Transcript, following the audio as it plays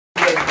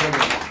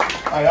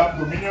I have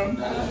dominion.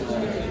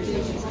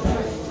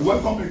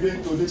 Welcome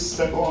again to this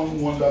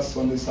second Wonder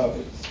Sunday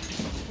service.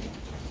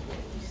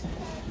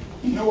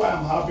 You know why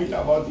I'm happy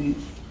about it?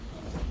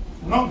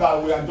 Not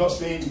that we are just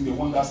saying in the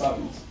Wonder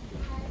service.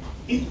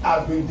 It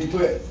has been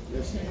declared.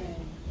 Yes.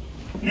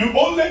 You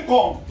only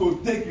come to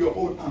take your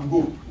own and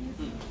go.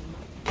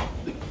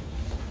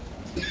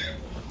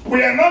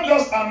 We are not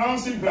just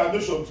announcing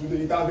graduation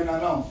today, it has been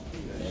announced.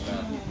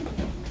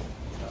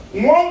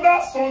 Wonder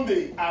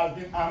Sunday has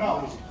been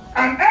announced.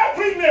 And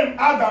every name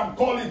Adam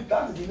called it,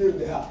 that is the name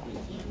they have.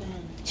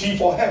 T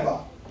forever.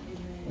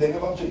 They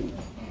never change.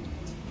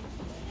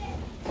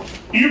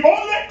 You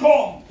only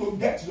come to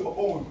get your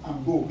own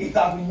and go. It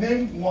has been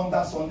named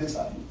Wonder Sunday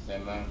service.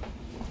 Amen.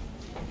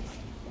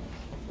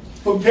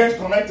 To get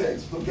connected,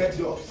 to get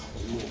yours.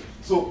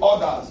 So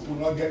others will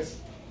not get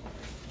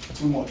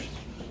too much.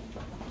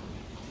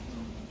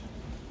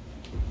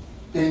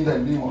 In the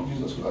name of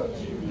Jesus Christ.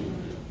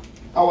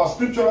 Our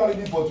scriptural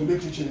reading for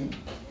today's teaching,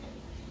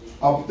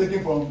 I'll be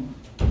taking from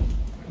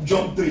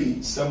John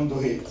 3, 7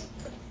 to 8.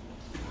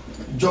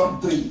 John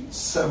 3,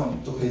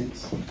 7 to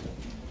 8.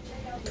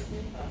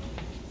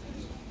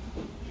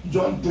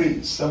 John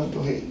 3, 7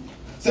 to 8.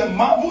 Say,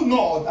 marvel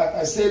not that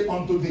I said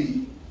unto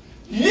thee,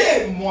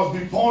 ye must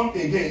be born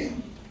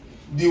again.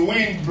 The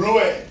wind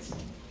bloweth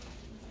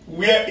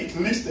where it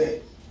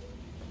listeth,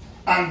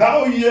 and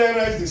thou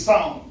hearest the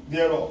sound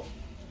thereof,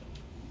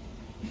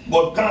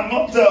 but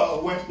cannot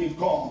tell whence it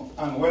comes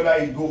and whither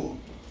it goes.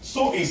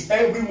 So is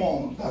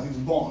everyone that is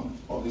born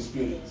of the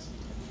Spirit.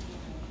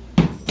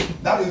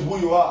 That is who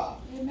you are.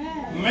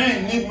 Amen.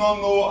 Men need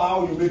not know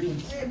how you make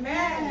it.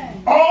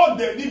 Amen. All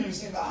they need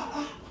is say,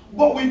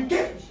 but we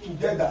came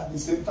together at the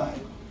same time.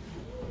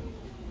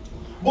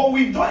 But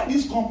we joined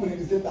this company at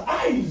the same time.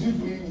 How is it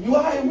doing? You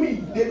are a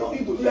wing. They don't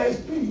need to hear a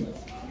spirit.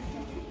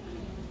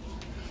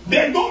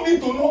 They don't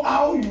need to know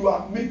how you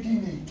are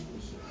making it.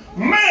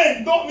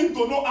 Men don't need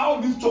to know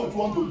how this church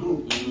wants to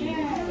grow.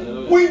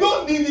 Yeah. We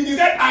don't need it. He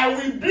said, I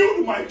will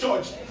build my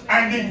church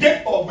and the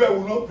gate of hell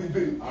will not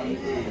prevail.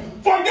 Yeah.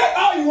 Forget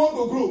how you want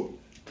to grow.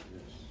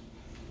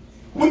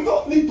 We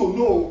don't need to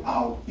know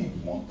how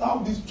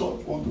this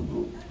church wants to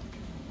grow.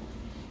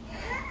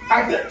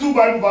 I take two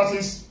Bible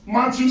verses.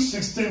 Matthew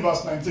 16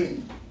 verse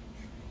 19.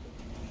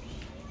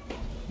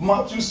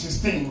 Matthew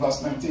 16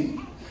 verse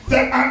 19.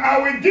 Said, and I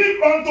will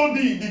give unto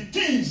thee the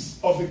keys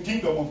of the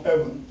kingdom of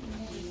heaven.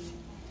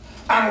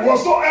 And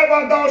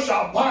whatsoever thou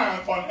shalt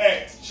bind on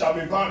earth shall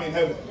be bound in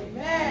heaven.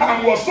 Amen.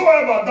 And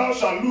whatsoever thou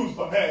shalt loose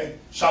on earth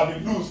shall be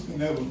loosed in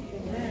heaven.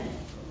 Amen.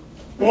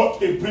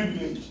 What a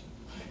privilege.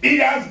 He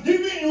has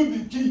given you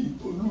the key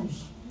to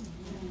loose.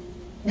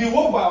 We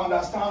hope I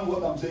understand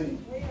what I'm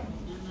saying.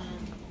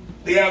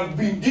 They have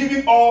been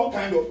given all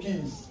kinds of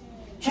keys.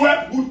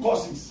 12 good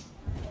courses.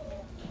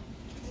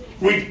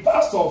 With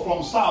pastors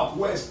from south,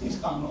 west,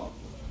 east, and north.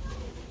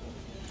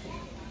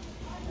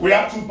 We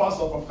have 2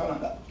 pastors from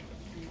Canada.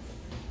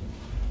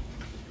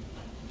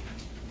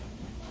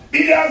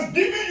 He has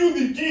given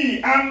you the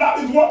key, and that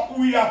is what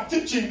we are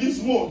teaching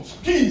this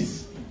month.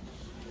 Keys.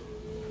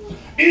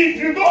 If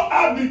you don't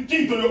have the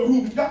key to your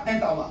room, you can't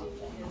enter, man.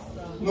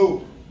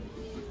 No.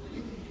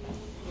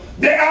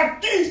 There are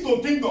keys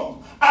to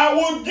kingdom. I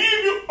will give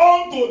you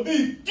unto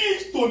thee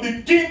keys to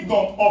the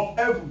kingdom of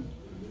heaven.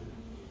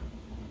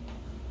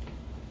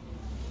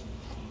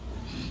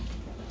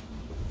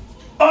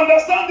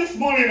 Understand this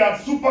morning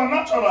that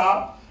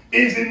supernatural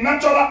is the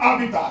natural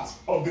habitat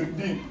of the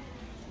redeemed.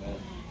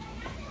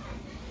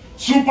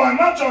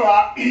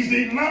 Supernatural is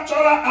the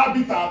natural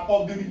habitat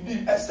of the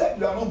redeemed, except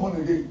you are not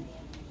born again.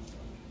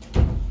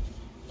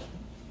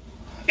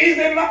 It's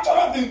a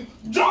natural thing.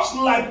 Just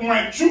like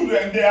my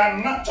children, they are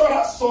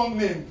natural son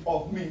name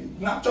of me,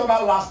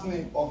 natural last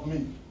name of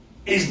me.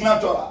 It's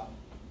natural.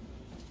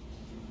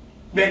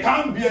 They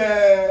can't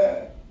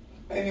bear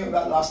any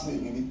other last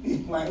name in it.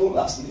 It's my own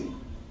last name.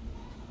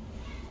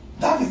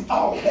 That is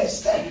how,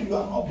 except you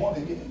are not born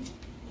again.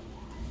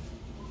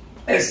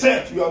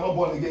 Except you are not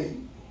born again.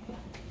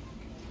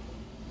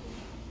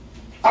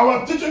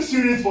 Our teaching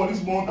series for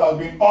this month has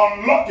been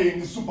Unlocking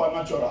the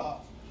Supernatural.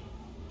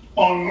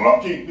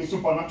 Unlocking the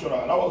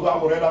supernatural. That was why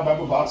I read that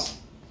Bible verse.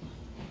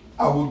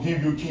 I will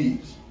give you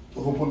keys to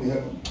open the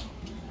heaven.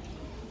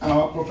 And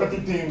our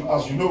prophetic theme,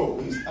 as you know,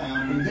 is I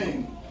am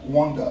redeemed,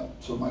 wonder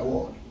to my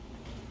word.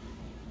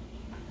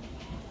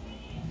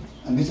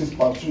 And this is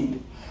part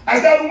 2. I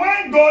said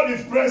when God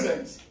is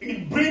present,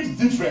 it brings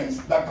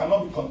difference that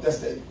cannot be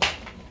contested.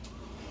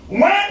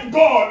 When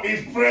God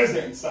is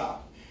present, sir,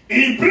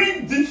 it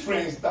brings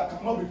difference that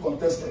cannot be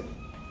contested.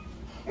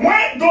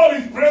 When God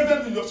is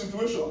present in your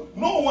situation,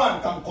 no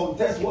one can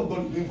contest what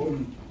God is doing for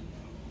you.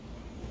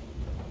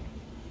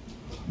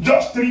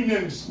 Just 3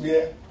 names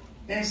were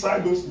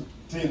inside those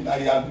things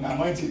that he had been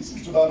anointed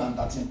since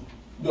 2013.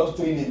 Just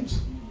 3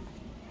 names.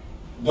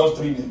 Just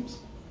 3 names.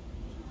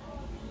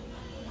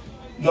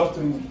 Just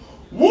 3 names.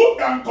 Who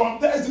can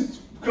contest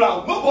this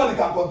crowd? Nobody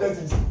can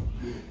contest it.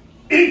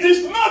 It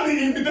is not the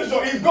invitation,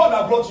 it's God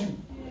that brought you.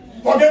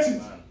 Forget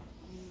it.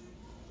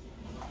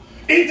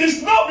 It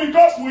is not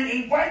because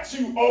we invite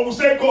you or we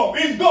say come.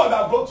 It's God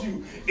that brought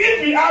you.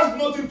 If he has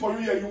nothing for you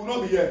here, you will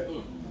not be here.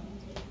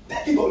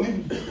 Take it or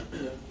leave it.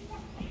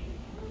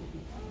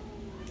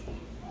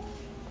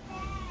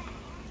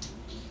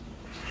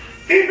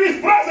 If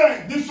it's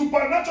present, the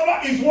supernatural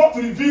is what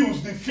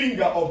reveals the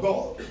finger of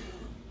God.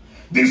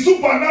 The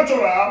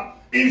supernatural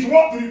is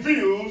what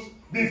reveals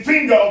the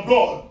finger of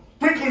God.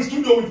 Quickly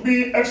studio with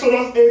me,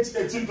 Exodus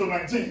 8, 18 to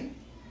 19.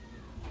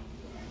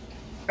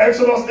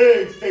 Exodus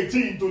 8,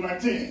 18 to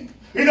 19.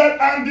 It said,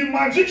 and the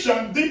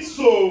magician did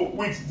so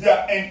with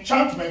their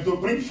enchantment to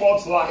bring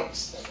forth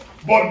lights.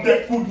 But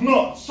they could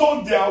not,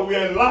 so there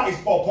were lights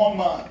upon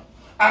man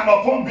and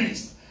upon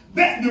beast.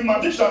 Then the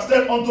magician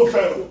said unto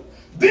Pharaoh,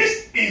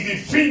 this is the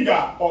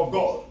finger of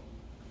God.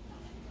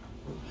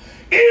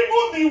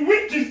 Even the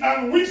witches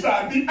and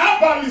wizards, the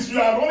herbalists you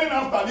are running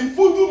after, the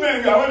voodoo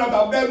men you are running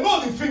after, they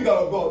know the finger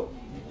of God.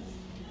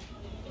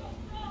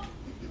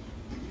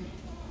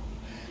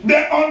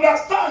 They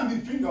understand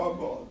the finger of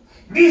God.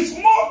 The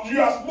smoke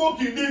you are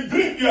smoking, the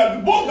drink you are,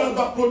 both that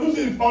are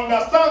producing,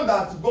 understand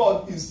that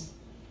God is.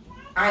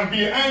 And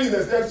behind it,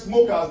 they say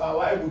smokers are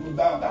liable to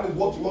die. That is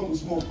what you want to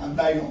smoke and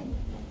die on.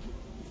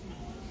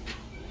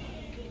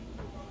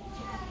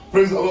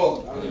 Praise the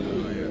Lord.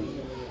 Hallelujah.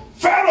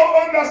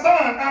 Pharaoh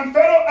understand, and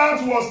Pharaoh's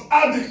heart was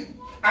hardened,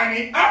 and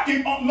he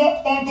hearkened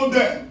not unto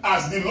them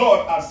as the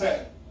Lord had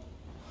said.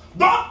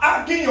 Don't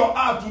hearken your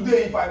heart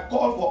today if I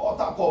call for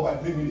altar call by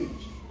privilege.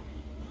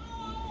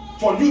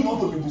 For you not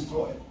to be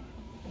destroyed.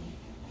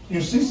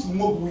 You see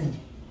smoke weed.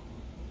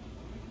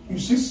 You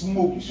see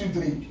smoke, you see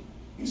drink.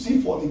 You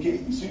see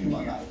fornicate, you see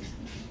humanize.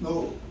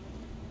 No.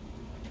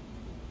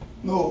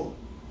 No.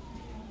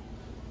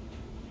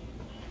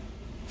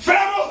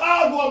 Pharaoh's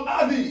heart was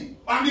hardened,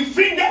 and the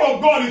finger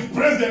of God is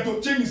present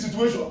to change the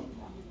situation.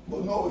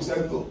 But no, he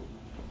said no.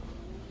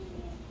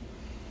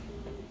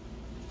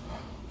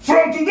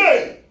 From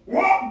today,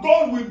 what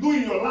God will do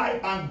in your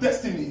life and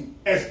destiny,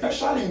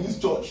 especially in this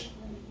church,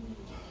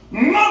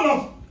 none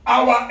of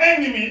our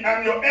enemy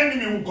and your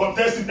enemy will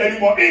contest it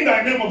anymore in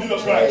the name of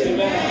Jesus Christ.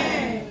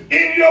 Amen.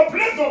 In your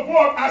place of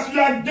work, as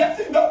you are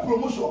getting that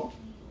promotion,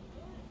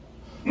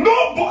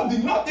 nobody,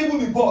 not even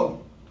the board,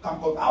 can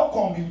contest. How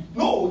come you?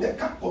 No, they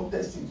can't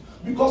contest it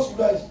because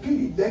you are a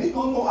spirit. They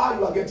don't know how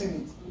you are getting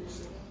it.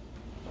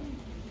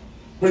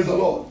 Praise the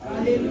Lord.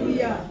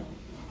 Hallelujah.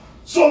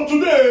 So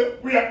today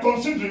we are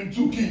considering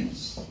two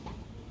keys.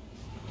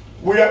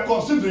 We are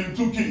considering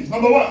two keys.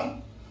 Number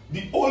one,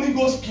 the Holy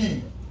Ghost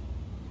key.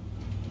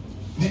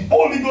 The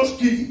Holy Ghost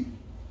key.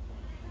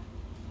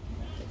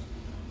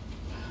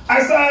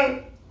 I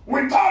said,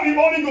 without the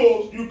Holy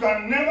Ghost, you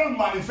can never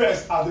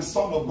manifest as the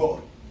Son of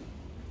God.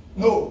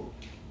 No.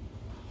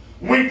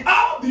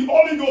 Without the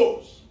Holy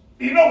Ghost,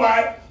 you know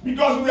why?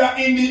 Because we are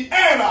in the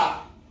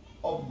era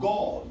of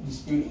God, the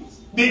Spirit.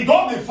 The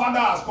God the Father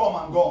has come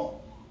and gone.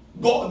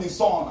 God the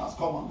Son has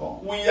come and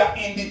gone. We are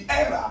in the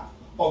era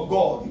of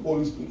God, the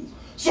Holy Spirit.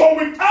 So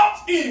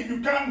without Him,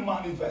 you can't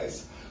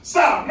manifest.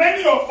 Sir,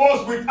 many of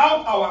us,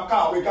 without our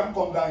car, we can't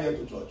come down here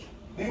to church.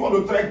 You want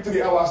to trek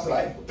 3 hours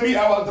drive. 3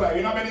 hours drive.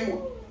 You know how many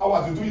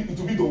hours it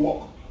will be to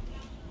walk?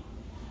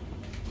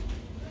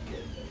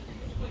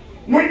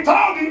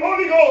 Without the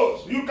Holy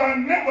Ghost, you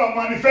can never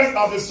manifest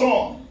as a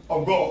son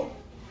of God.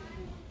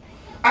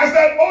 I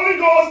said Holy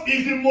Ghost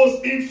is the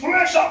most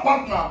influential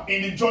partner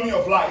in the journey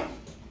of life.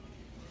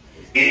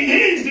 He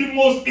is the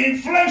most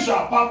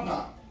influential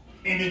partner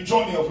in the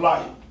journey of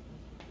life.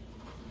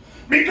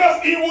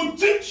 Because he will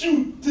teach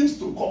you things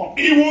to come.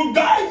 He will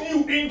guide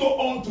you into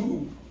all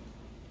truth.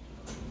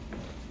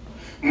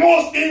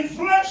 Most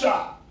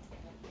influential.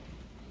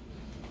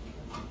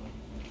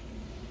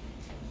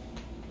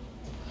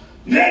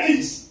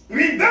 Ladies,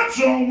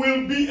 redemption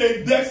will be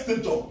a death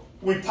status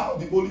without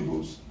the Holy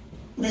Ghost.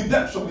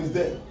 Redemption is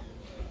there.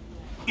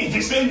 If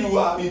you say you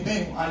are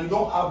redeemed and you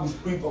don't have the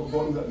Spirit of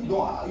God, you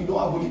don't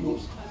have Holy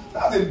Ghost,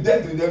 that's a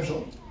death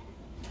redemption.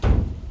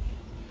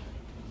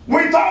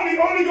 Without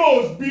the Holy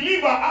Ghost,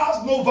 believer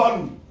has no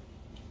value.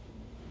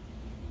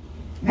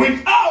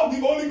 Without the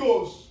Holy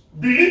Ghost,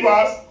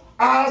 believers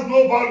has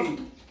no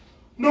value.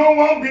 No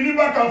one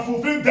believer can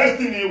fulfill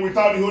destiny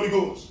without the Holy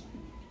Ghost.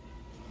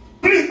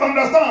 Please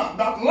understand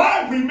that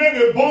life remains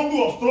a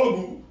bundle of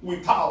struggle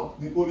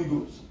without the Holy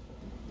Ghost.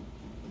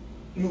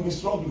 You will be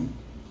struggling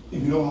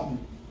if you don't have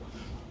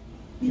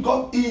it.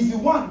 Because he is the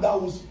one that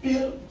will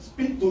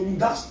speak to you.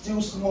 That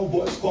still small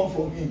voice comes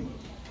from him.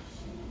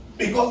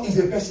 Because he's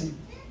a person.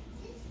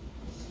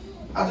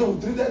 I think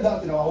we treated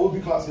that in our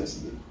OB class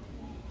yesterday.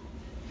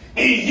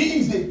 He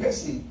is a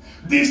person.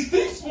 The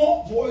still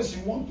small voice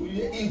you want to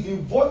hear is the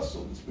voice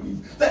of the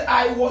Spirit. That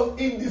I was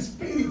in the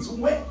Spirit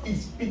when He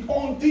speaks.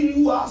 Until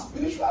you are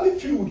spiritually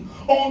filled,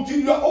 until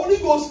you are Holy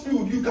Ghost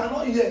filled, you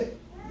cannot hear.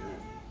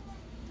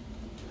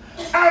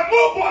 And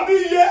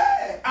nobody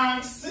hear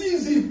and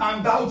sees it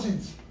and doubt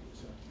it.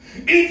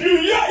 If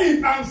you hear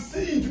it and see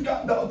it, you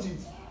can't doubt it.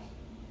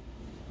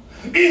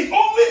 It's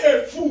only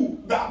a fool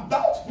that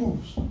doubts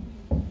proofs.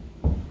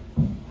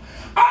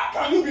 How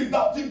can you be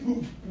doubting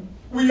proof?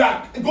 We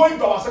are going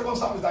to our second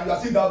service and you are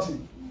still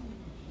doubting.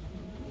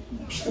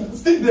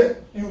 Stick there.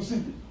 You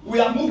see. We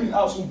are moving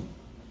out soon.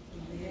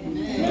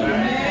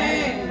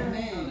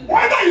 Amen.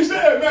 Whether you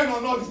say amen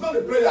or not, it's not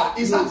a prayer.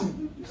 It's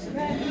something.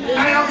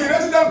 I am the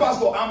resident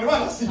pastor. I'm the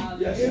one that see.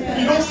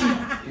 You don't see.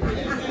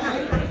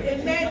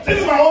 This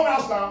is my own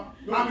house now.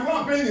 I'm the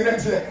one paying the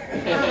rent here.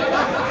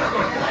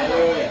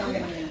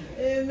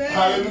 Amen.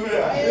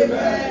 Hallelujah.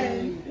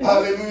 Amen.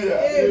 Hallelujah.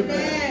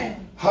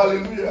 Amen.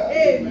 Hallelujah.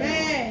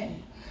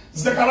 Amen.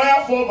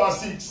 Zechariah 4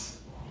 verse 6.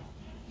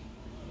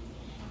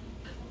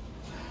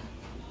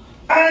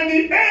 And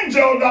the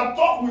angel that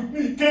talked with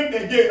me came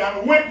again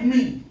and waked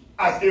me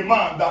as a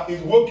man that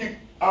is waking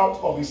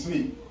out of his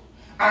sleep,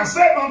 and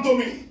said unto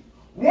me,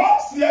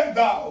 what seest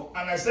thou?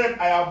 And I said,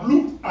 I have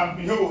looked, and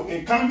behold,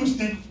 a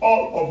candlestick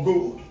all of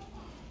gold,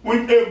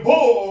 with a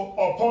bowl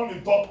upon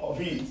the top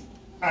of it,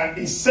 and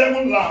its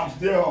 7 lamps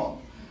thereon,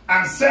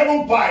 and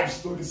 7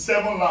 pipes to the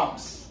 7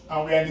 lamps.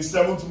 And we are in the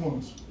 7th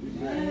month.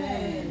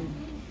 Amen.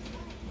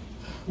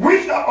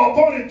 Which are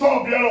upon the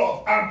top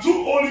thereof, and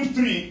 2 olive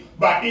trees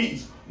by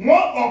it, one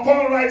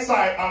upon the right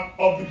side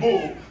of the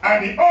bowl,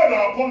 and the other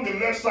upon the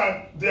left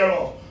side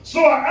thereof.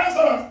 So I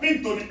answered and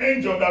speak to the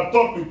angel that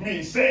talked with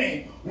me,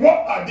 saying,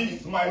 what are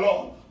these, my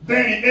Lord?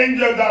 Then the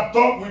angel that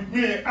talked with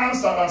me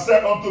answered and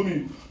said unto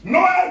me,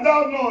 knowest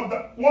thou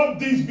not what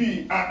this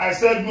be? And I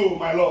said, no,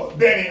 my Lord.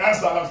 Then he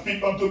answered and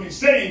spake unto me,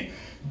 saying,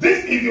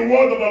 this is the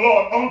word of the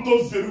Lord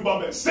unto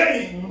Zerubbabel,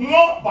 saying,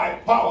 not by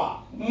power,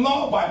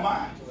 not by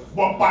might,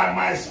 but by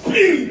my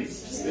spirit.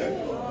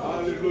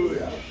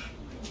 Hallelujah.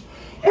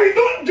 We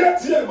don't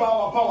get here by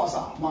our powers,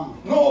 man.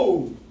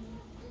 No.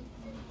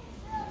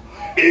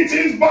 It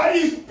is by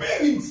his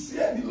spirit,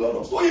 said the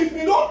Lord. So if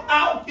you don't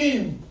have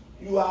him,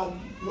 you are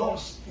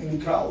lost in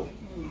the crowd.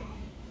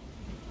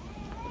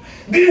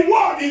 The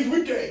world is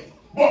wicked,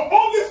 but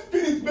Holy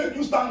Spirit make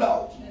you stand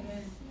out.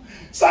 Amen.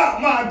 Sir,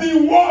 man,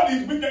 the world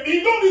is wicked.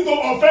 You don't need to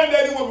offend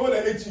anyone before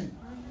they hate you.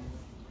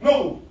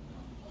 No.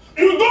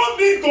 You don't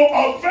need to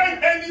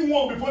offend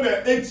anyone before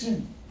they hate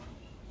you.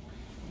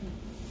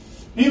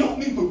 You don't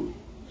need to.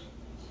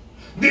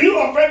 Did you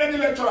offend any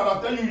lecturer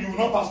that tell you you will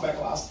not pass my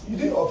class? You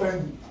didn't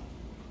offend me.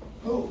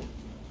 No.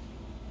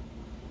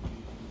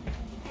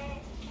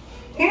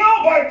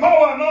 Not by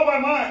power, not by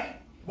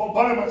might, but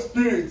by my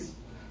spirit,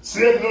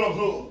 said the Lord of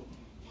hosts.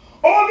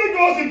 Holy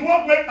Ghost is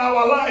what makes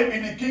our life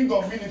in the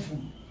kingdom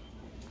meaningful.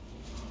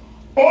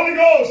 Holy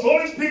Ghost,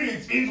 Holy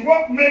Spirit is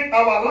what makes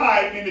our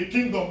life in the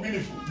kingdom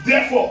meaningful.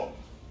 Therefore,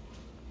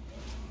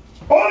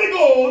 Holy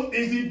Ghost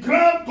is the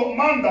grand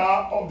commander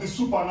of the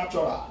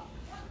supernatural.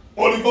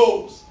 Holy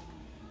Ghost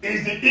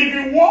is the, if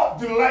you walk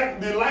the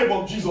life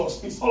of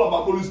Jesus, it's all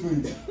about Holy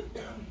Spirit.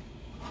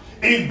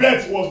 His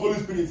birth was Holy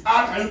Spirit.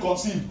 How can you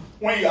conceive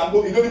when you are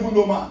you don't even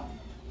know man?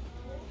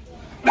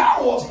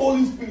 That was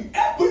Holy Spirit.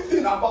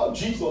 Everything about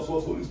Jesus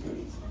was Holy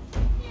Spirit.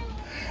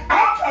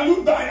 How can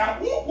you die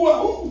and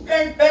who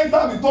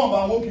enter the tomb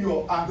and woke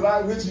you up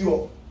and raise you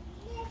up?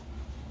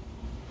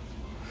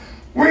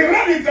 We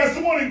read the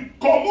testimony,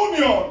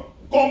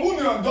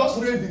 communion just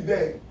raised the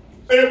dead.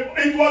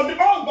 It was the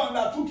husband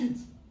that took it.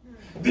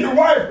 The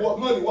wife was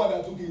not the one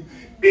that took it.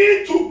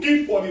 He took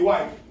it for the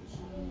wife.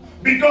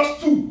 Because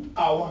 2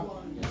 are 1.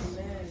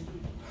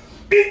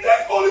 It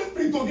takes Holy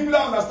Spirit to give you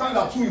that understanding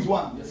that 2 is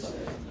 1. Yes,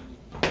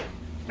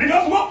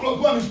 because 1 plus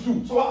 1 is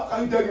 2. So how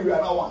can you tell me we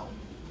are not 1?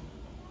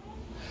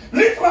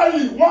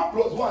 Literally, 1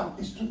 plus 1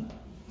 is 2.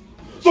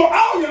 So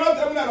how you are not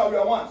telling me that we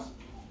are 1?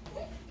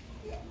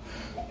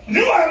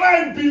 You and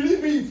I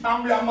believe it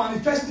and we are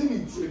manifesting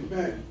it.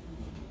 Amen.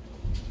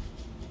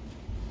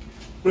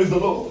 Praise the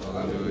Lord.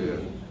 Hallelujah.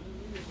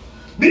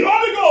 The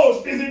Holy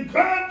Ghost is the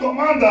grand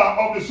commander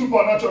of the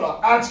supernatural.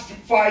 Acts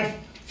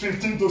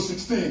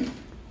 5:15-16.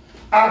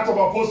 Acts of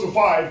Apostles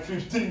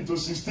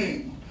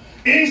 5:15-16.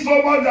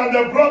 Insomuch that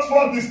they brought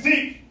forth the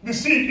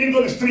sick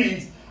into the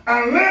streets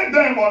and laid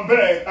them on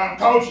beds and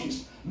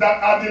couches,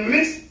 that at the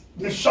least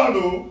the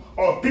shadow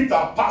of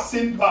Peter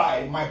passing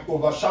by might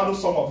overshadow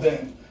some of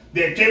them.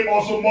 There came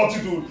also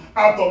multitude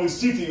out of the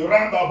city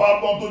round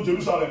about unto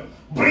Jerusalem,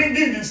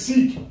 bringing the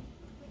sick.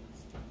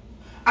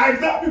 I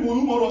tell people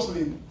who more us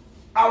live,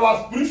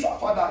 our spiritual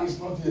father is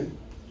not here,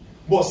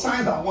 but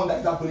signs and wonders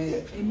is happening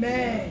here.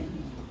 Amen.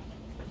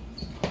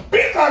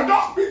 Peter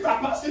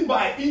passing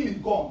by,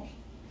 healing comes.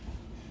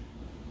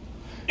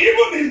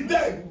 Even his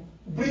dead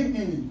bring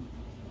healing.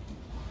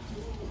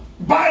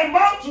 By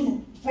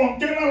battle from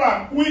Canaan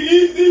land,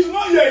 he's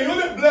not here. He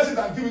only bless it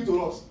and give it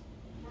to us,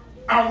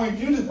 and we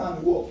use it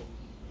and work.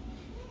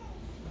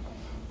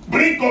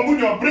 Bring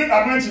communion, bring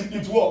anointing,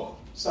 it work.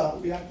 Sir,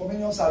 we have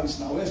communion service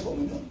now. Where's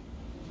communion?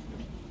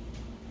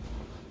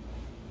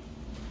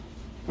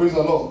 Praise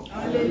the Lord.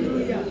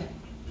 Hallelujah.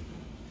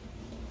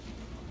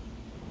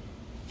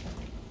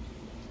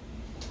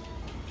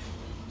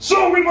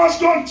 So we must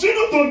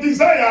continue to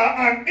desire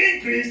an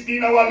increase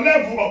in our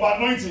level of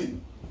anointing.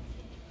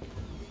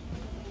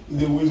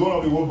 There is one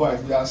of the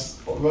Wovites. He has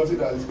forgotten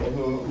that it's called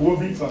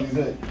Wovite on his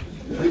head.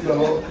 Praise the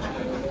Lord.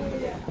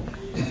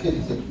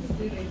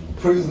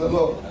 Praise the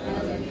Lord.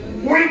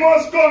 We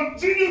must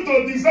continue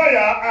to desire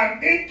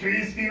an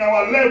increase in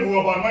our level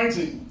of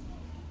anointing.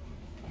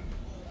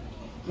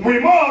 we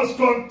must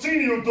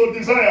continue to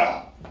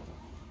desire.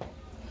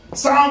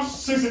 Psalm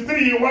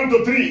 63,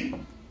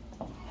 1-3.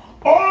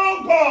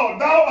 Oh God,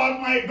 thou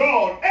art my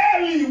God.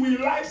 Early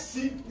will I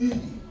seek thee.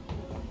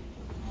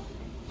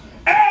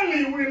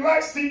 Early will I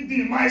seek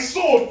thee. My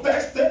soul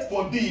thirsted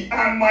for thee,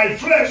 and my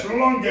flesh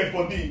longed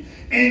for thee,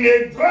 in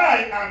a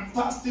dry and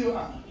thirsty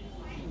land,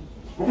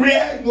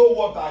 where no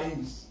water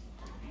is.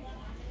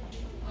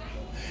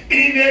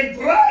 In a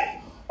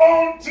dry,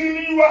 until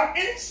you are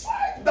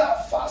inside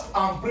that fast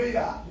and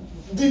prayer,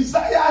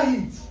 desire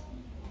it.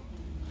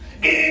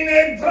 In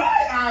a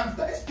dry and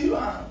thirsty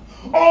land,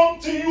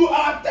 until you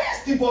are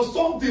thirsty for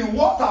something,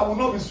 water will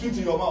not be sweet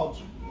in your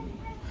mouth.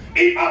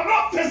 If I'm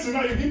not thirsty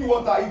now, you give me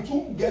water, it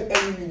won't get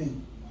any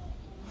meaning.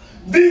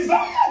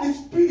 Desire the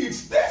Spirit,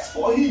 thirst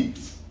for it.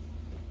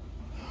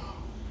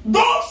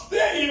 Don't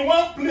stay in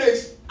one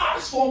place,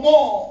 ask for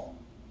more.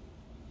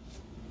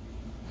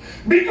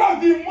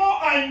 Because the more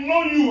I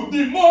know you,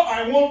 the more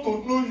I want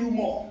to know you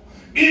more.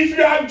 If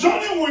you are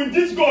journeying with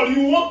this God,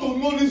 you want to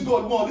know this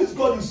God more. This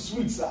God is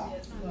sweet, sir.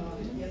 Yes, sir.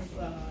 Yes,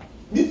 sir.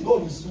 This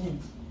God is sweet.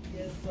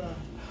 Yes, sir.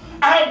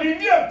 I have been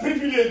here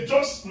privileged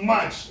just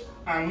March,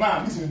 and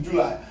now this is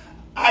July.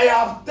 I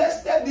have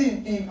tested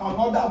him in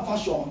another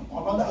fashion,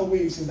 another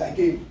way since I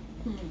came.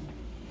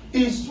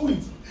 It's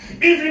sweet.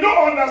 If you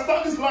don't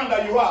understand this land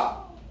that you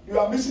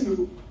are missing it.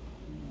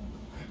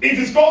 It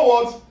is called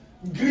what?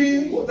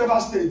 Green, whatever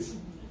state.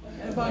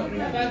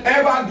 Evergreen.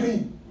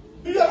 Evergreen.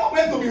 You are not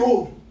meant to be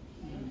whole.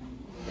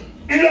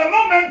 You are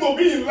not meant to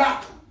be in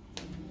lack.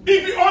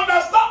 If you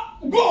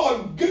understand,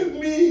 God gave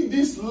me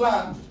this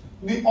land,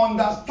 the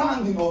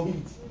understanding of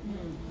it.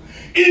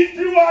 If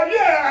you are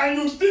here and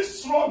you still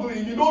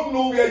struggling, you don't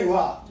know where you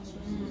are.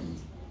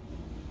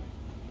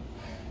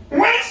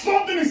 When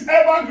something is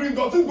evergreen,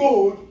 does it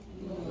go?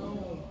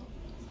 No.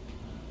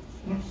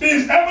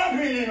 Is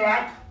evergreen in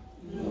lack?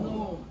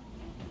 No.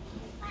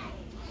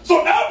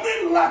 So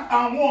every lack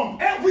and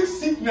want, every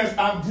sickness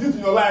and disease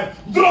in your life,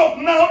 drop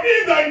now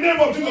in the name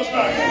of Jesus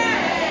Christ.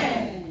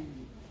 Amen.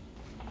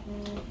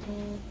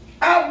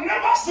 I've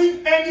never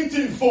seen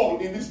anything fall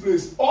in this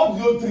place. All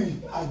the other tree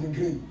has been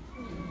green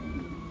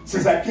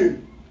since I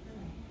came.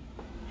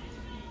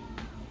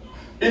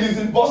 It is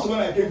impossible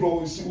when I came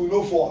from, we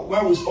know fall.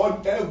 When we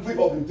saw every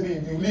of the tree,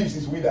 the leaves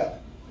is withered.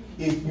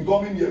 It's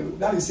becoming yellow.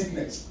 That is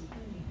sickness.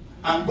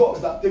 And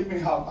God that take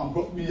me out and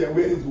brought me here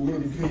where it's going to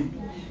be green.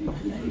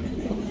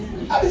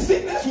 And the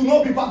sickness will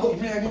not be part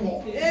of me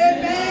anymore.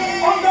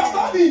 Amen.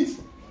 Understand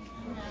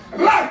it.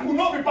 Lack will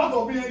not be part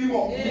of me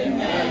anymore.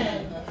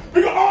 Amen.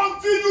 Because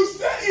until you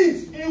say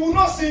it, you will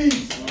not see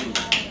it.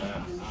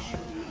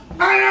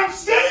 I am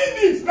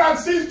saying it that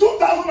since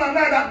 2009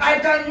 that I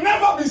can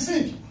never be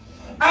sick.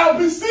 I'll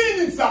be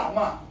seeing it, sir,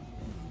 man.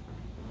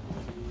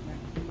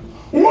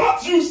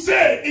 What you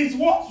say is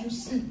what you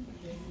see.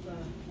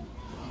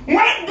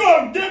 When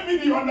God gave me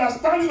the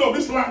understanding of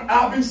this land,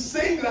 I've been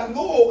saying that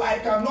no, I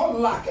cannot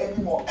lack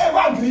anymore.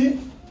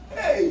 Evergreen,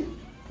 hey,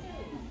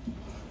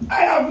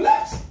 I have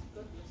left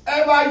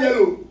ever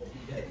yellow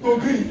to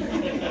green.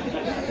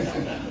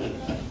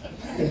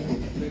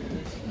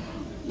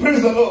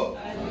 Praise the Lord.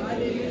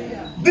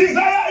 Hallelujah.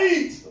 Desire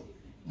it.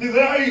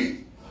 Desire it.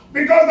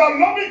 Because the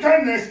loving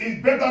kindness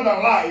is better than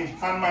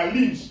life, and my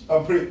lips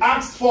are free.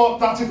 Acts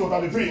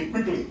 4:30-33,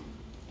 quickly.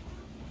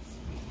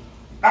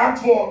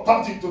 Acts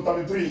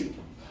 4:30-33.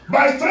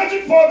 By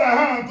stretching forth thy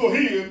hand to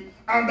heal,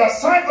 and the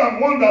signs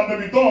and wonders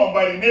may be done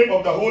by the name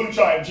of the Holy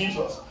Child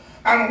Jesus.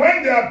 And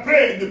when they had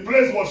prayed, the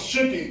place was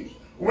shaking,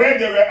 where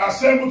they were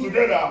assembled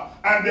together,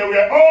 and they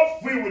were all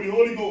filled with the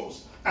Holy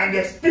Ghost. And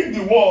they speak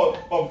the word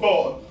of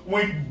God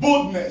with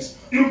boldness.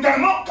 You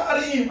cannot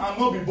carry him and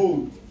not be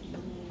bold.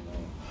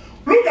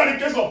 Look at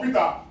the case of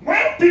Peter.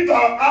 When Peter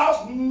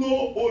asked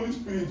no Holy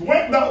Spirit,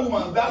 when that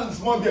woman, that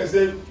small girl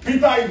said,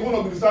 Peter is one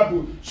of the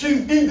disciples, she's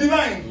in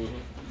denying.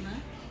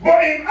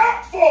 But in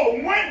Act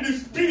 4, when the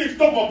Spirit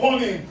came upon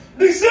him,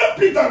 the same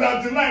Peter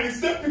that denied, the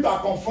same Peter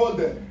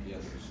confronted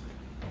them.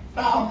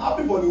 Now I'm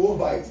happy for the whole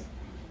bite.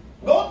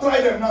 Don't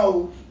try them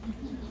now.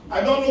 I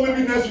don't know,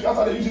 maybe next week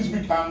after they use this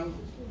week and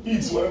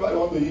eat whatever they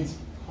want to eat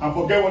and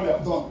forget what they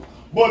have done.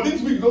 But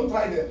this week, don't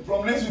try them.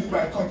 From next week, you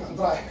might come and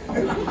try.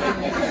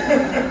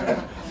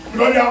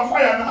 Because they are on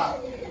fire now.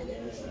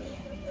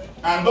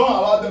 And don't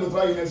allow them to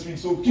try you next week.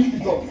 So keep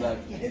it up.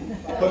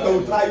 But they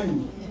will try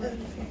you.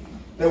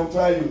 They will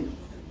try you.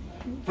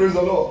 Praise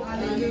the Lord.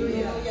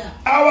 Hallelujah.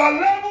 Our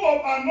level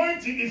of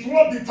anointing is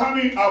what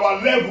determines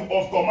our level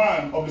of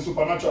command of the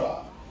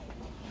supernatural.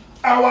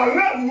 Our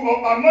level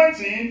of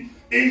anointing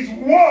is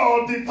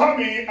what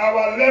determines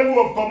our level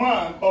of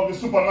command of the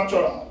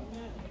supernatural.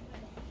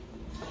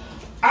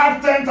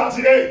 Acts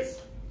 10:38.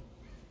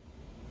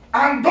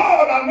 And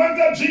God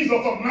anointed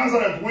Jesus of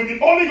Nazareth with the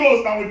Holy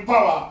Ghost and with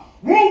power,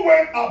 who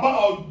went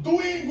about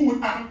doing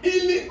good and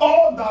healing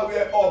all that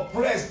were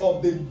oppressed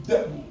of the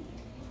devil,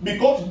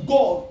 because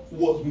God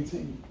was with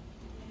him.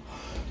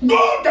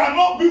 God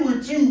cannot be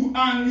with you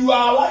and you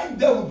are allowing the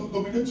devil to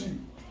dominate you.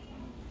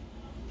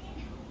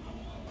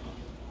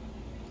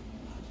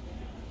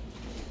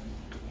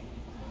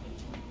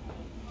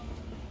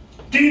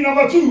 Key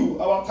number 2,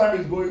 our time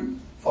is going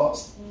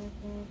fast.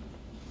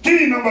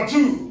 Key number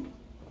 2,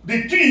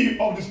 the key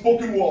of the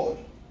spoken word.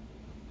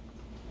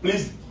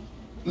 Please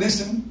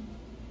listen.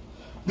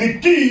 The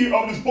key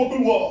of the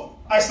spoken word.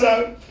 I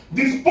said,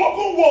 the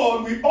spoken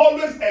word will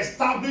always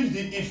establish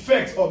the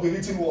effect of the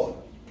written word.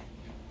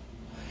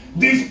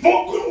 The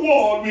spoken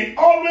word will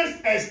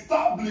always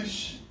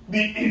establish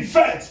the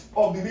effect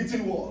of the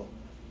written word.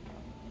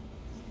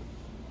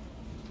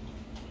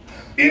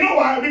 You know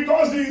why?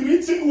 Because the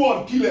written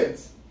word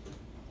killeth,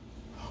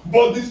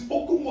 but the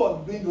spoken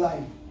word brings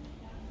life.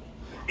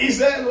 He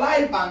said,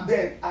 life and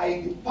death are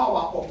in the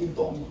power of the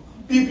tongue.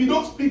 If you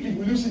don't speak it,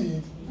 will you see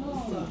it?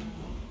 No, sir.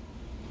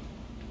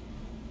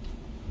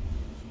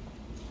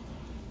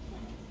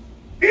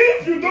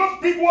 If you don't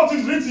speak what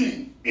is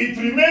written, it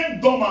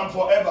remains dormant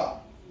forever.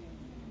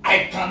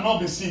 I cannot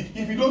be sick.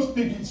 If you don't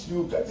speak it,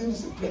 you continue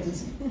getting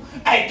sick.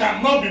 I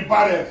cannot be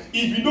barren.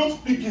 If you don't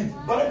speak it,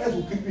 barrenness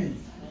will keep me.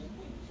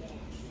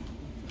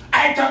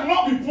 I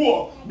cannot be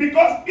poor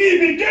because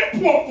he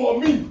became poor for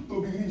me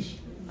to be rich.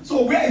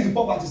 So where is the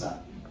poverty, sir?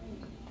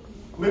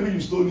 Maybe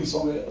you stole it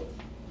somewhere else.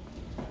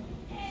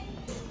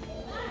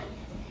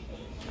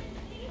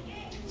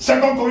 2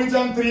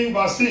 Corinthians 3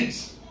 verse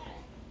 6.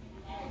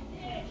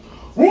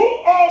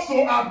 Who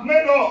also hath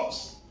made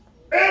us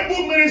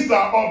able minister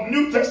of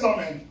New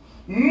Testament,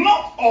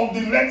 not of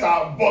the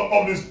letter, but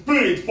of the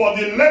Spirit. For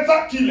the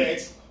letter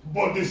killeth,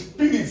 but the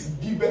Spirit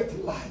giveth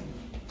life.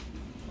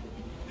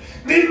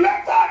 The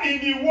letter in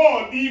the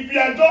word, if you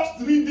are just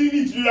reading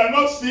it, you are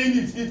not saying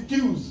it, it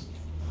kills.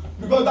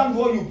 Because that's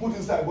what you put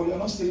inside, but you are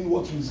not saying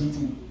what is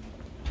written.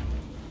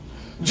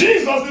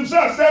 Jesus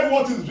himself said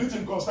what is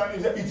written concerning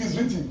it. It is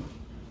written.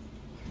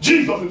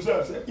 Jesus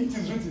himself said, it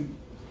is written.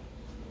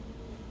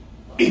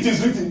 It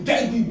is written.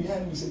 Get thee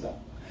behind me, Satan.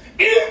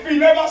 If he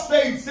never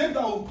said it,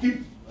 Satan will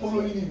keep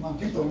following him and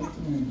keep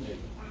tormenting him.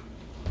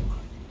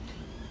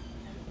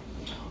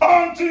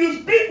 Until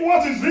you speak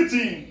what is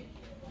written,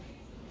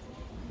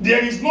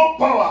 there is no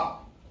power.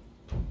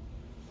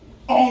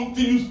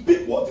 Until you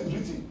speak what is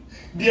written,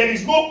 there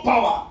is no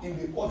power in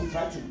what is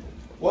written,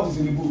 what is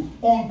in the book.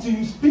 Until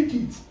you speak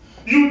it,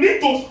 you need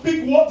to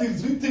speak what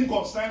is written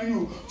concerning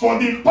you for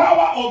the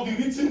power of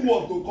the written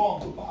word to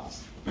come to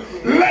pass.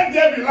 Let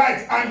there be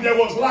light, and there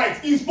was light.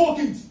 He spoke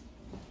it.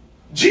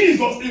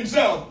 Jesus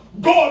himself,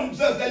 God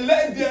himself said,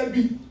 let there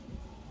be.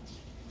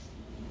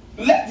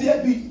 Let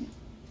there be.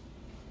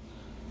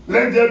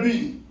 Let there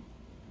be.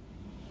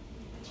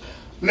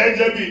 Let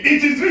there be.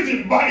 It is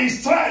written, by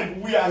his stripe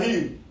we are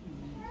healed.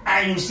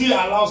 And you see,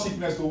 allow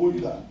sickness to hold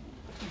you down.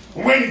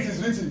 When it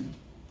is written.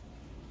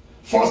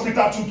 1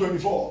 Peter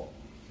 2:24.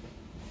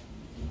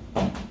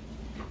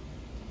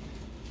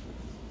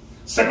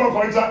 2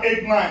 Corinthians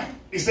 8:9.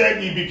 He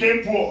said, he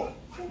became poor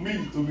for me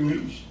to be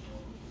rich.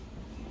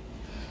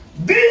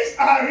 These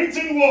are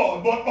written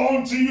words, but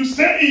until you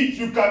say it,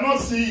 you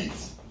cannot see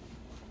it.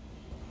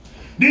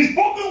 The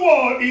spoken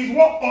word is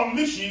what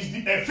unleashes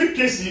the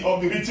efficacy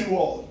of the written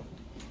word.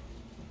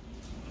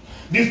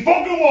 The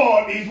spoken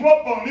word is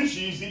what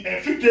unleashes the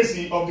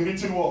efficacy of the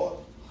written word.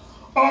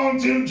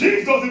 Until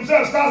Jesus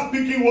himself starts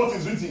speaking what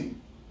is written,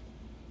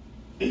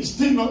 he's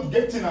still not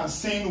getting and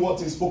saying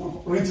what is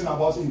spoken, written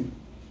about him.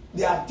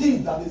 There are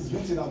things that is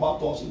written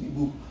about us in the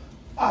book.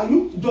 Are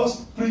you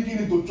just bringing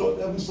it to church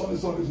every Sunday?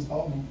 Is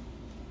how many?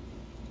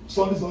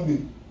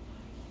 Sunday.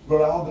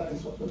 Brother, how can I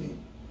say for me?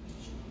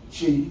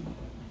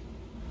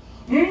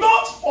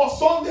 Not for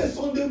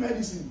Sunday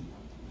medicine.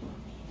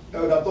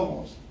 Elder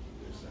Thomas.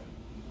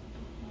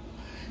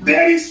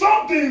 There is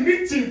something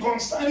written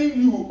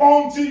concerning you.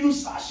 Until you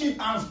search it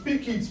and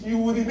speak it, you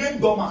will remain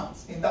dormant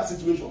in that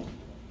situation.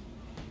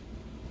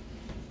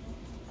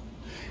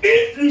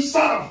 If you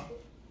serve,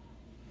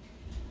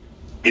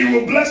 it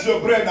will bless your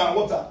bread and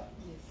water.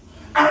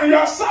 And you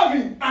are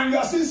serving and you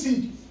are still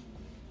sick.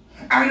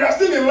 And you are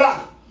still in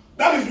lack.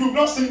 That is, you have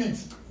not seen it.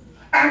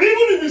 And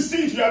even if you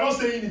see it, you are not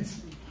saying it.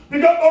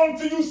 Because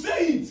until you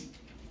say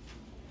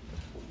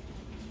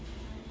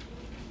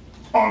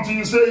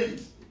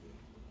it,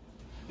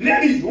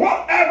 ladies,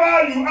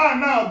 whatever you are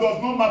now does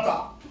not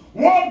matter.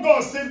 What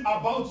God says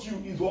about you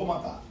is what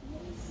matters.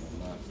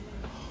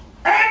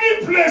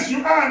 Any place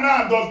you are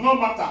now does not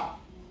matter.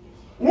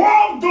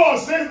 What God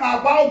says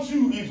about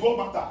you is what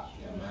matters.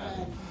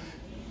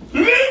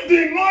 Leave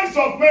the noise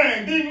of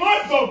men. The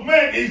noise of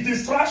men is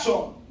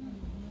distraction.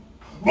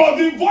 But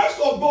the voice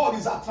of God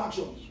is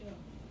attraction.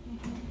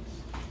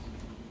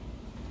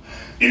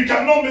 You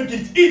cannot make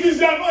it. It is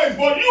your noise,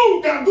 but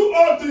you can do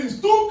all things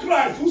through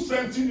Christ who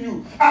strengthens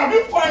you. Have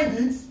you found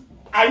it?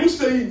 Are you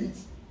saying it?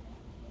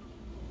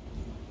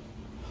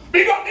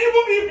 Because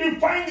even if you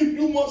find it,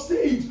 you must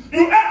say it.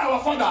 You are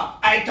our Father.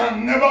 I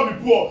can never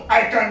be poor.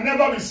 I can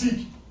never be sick.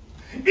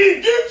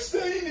 He keeps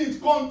saying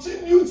it.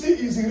 Continuity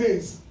is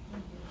erased.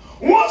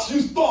 Once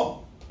you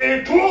stop,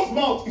 a closed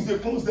mouth is a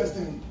closed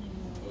destiny.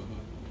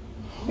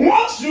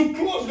 Once you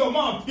close your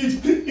mouth,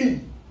 it's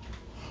creeping.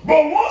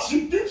 But once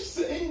you keep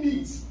saying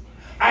this,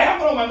 I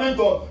have one of my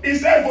mentor. He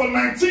said for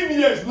 19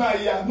 years now,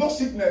 he has no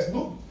sickness,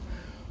 no.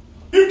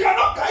 You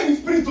cannot carry the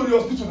spirit to the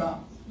hospital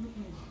now.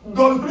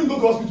 Does the spirit go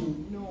to the hospital?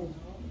 No.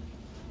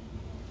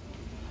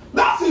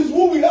 That is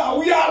who we are.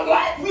 We are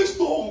lively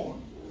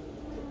stone.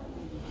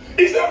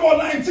 He said for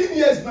 19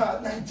 years now.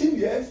 19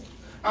 years.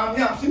 And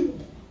me, I'm still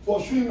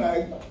pursuing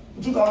like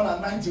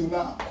 2019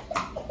 now.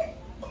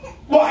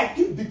 But I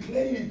keep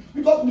declaring.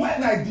 Because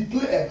when I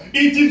declare,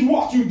 it is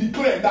what you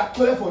declare that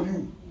clear for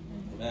you.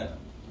 Amen.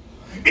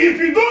 If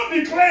you don't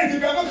declare it, you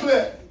cannot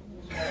clear.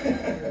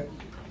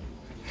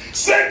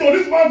 Say to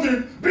this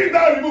mountain, be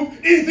thou removed.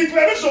 It's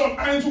declaration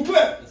and it will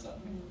clear. Yes,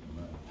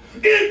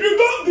 if you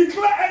don't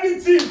declare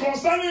anything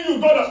concerning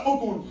you, God has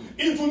spoken,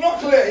 it will not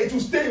clear. It will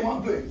stay in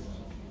one place.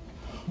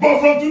 But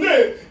from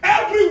today,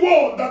 every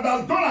word that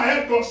has gone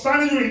ahead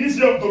concerning you in this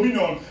year of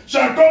dominion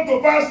shall come to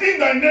pass in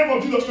the name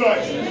of Jesus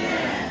Christ.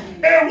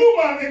 Amen. A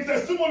woman in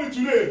testimony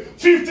today,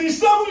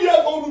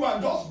 57-year-old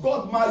woman just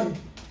got married.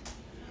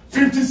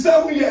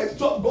 57 years,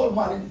 just got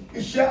married.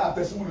 He shared her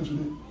testimony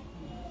today.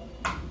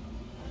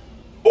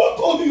 Who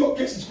told you your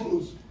case is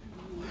closed?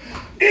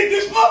 It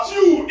is not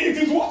you, it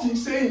is what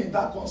he's saying in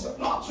that concept.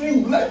 Not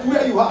you, like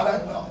where you are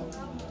right now.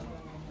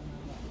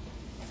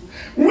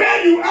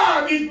 Where you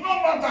are is no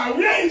matter.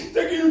 Where he's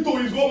taking you to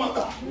is no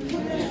matter.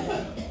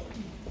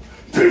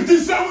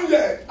 57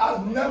 years,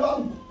 I've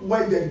never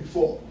waited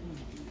before.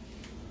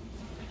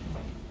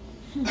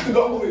 I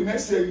don't know,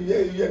 next year,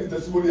 you hear the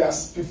testimony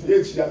as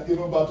 58, she has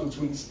given birth to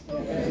twins.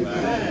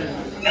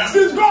 Amen. This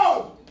is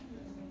God.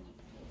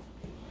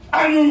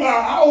 And you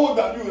are, how old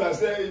are you? I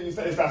say, it's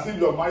as if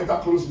your marital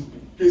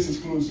case is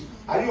closed.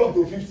 Are you up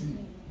to 50?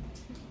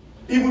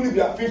 Even if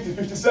you are 50,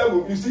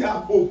 57, you still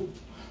have hope.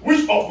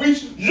 Which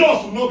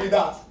yours will not be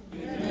that.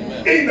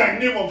 Amen. In the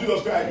name of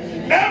Jesus Christ.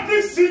 Amen.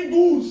 Every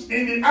singles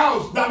in the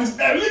house that is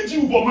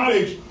eligible for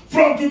marriage,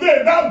 from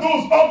today, that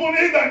doors open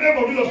in the name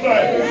of Jesus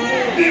Christ.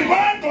 Amen.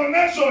 Divine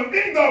connection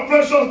in the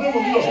precious name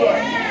of Jesus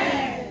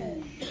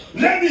Christ.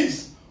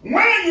 Ladies,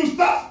 when you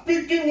start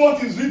speaking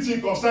what is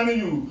written concerning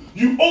you,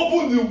 you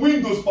open the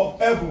windows of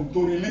heaven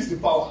to release the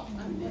power.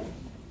 Amen.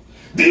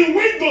 The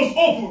windows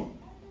open.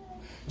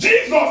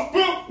 Jesus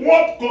spoke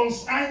what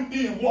concerned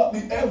him, what the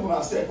heaven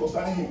has said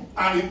concerning him,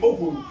 and it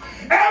opened.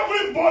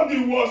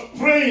 Everybody was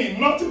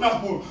praying, nothing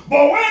happened.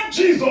 But when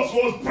Jesus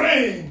was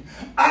praying,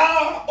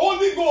 our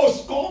Holy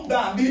Ghost come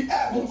down, the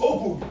heaven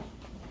opened.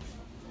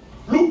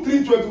 Luke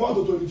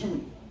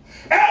 3:21-22.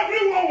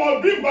 Everyone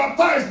was being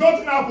baptized,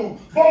 nothing happened.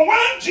 But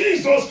when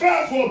Jesus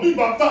Christ was being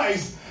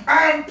baptized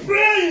and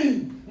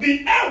praying, the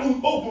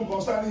heaven opened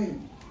concerning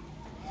him.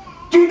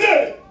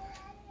 Today,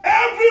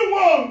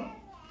 everyone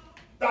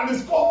that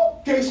is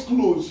called case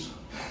closed,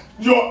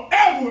 your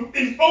heaven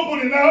is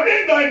opening now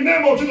in the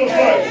name of Jesus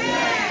Christ.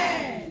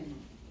 Amen.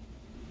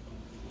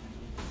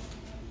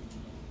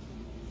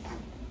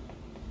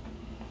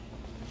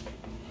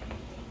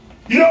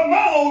 Your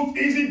mouth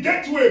is the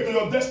gateway to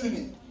your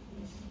destiny.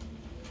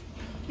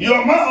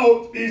 Your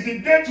mouth is the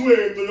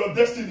gateway to your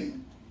destiny.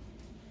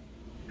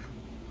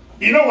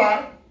 You know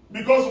why?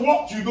 Because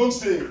what you don't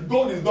say,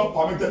 God is not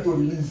permitted to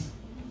release.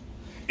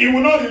 He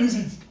will not release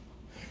it.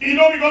 You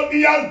know, because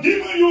he has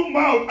given you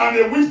mouth and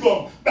a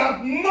wisdom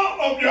that none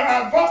of your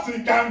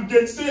adversary can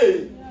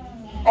gainsay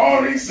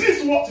or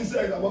resist what he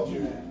says about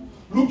you.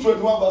 Luke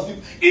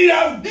 21:6. He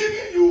has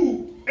given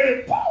you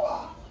a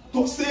power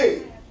to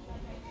say.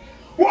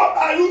 What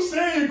are you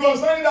saying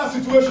concerning that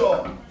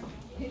situation?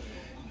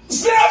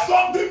 Say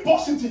something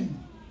positive.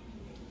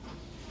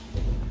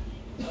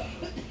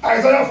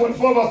 Isaiah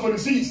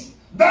 44:26.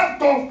 That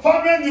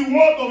confirming the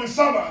word of his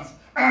servant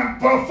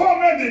and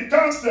performing the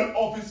counsel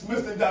of his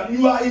messenger.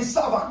 You are his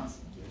servant.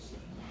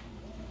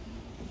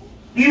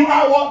 You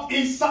are what?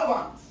 His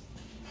servant.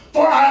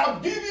 For I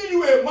have given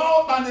you a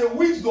mouth and a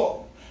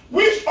wisdom,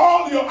 which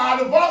all your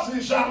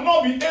adversaries shall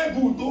not be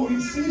able to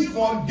resist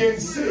nor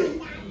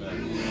gainsay.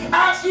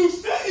 As you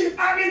say it,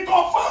 and he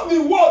confirmed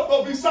the word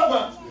of his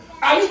servant.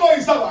 Are you not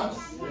his servant?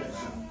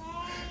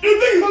 You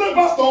think he's not a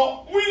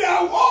pastor? We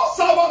are all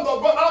servants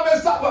of God. I'm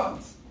a servant.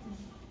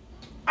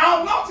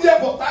 I'm not here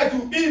for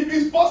title. If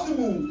it's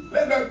possible,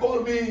 let them call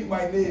me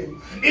my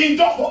name. It's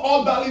just for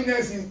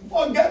orderliness.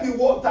 Forget the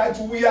word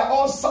title. We are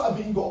all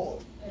serving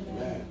God.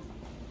 Amen.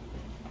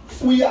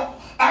 We are.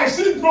 I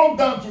still drove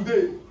down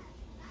today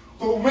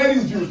to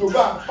Mary's View to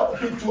go and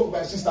pick two of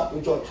my sisters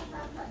to church.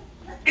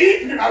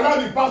 If you allow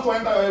the pastor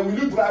enter, will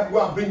you drive,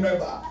 go and bring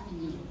member?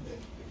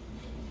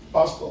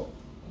 Pastor,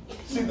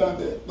 sit down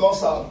there. Don't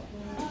serve.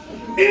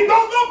 He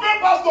does not pay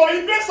pastor.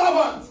 He pays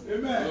servant.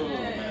 Amen.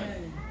 Amen.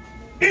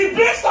 He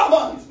pays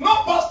servant,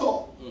 not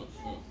pastor,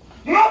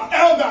 not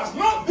elders,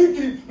 not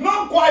deacon,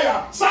 not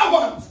choir,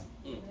 servant.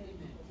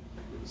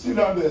 Sit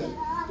down there.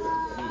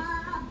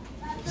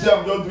 See,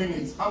 I'm just doing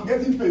it. I'm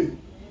getting paid.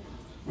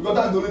 Because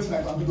that's the only thing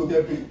I can do to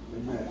get paid.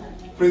 Amen.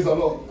 Praise the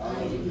Lord.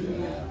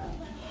 Amen.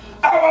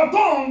 Our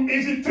tongue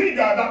is the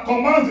trigger that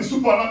commands the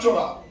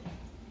supernatural.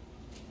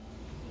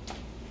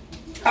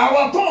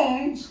 Our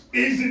tongue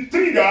is the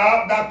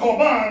trigger that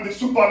commands the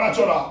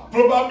supernatural.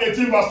 Proverbs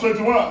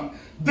 18:21.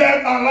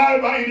 Death and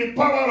life are in the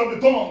power of the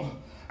tongue,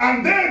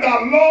 And they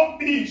that love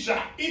me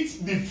shall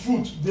eat the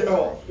fruit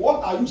thereof.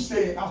 What are you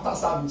saying after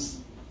service?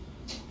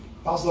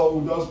 Pastor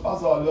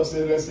will just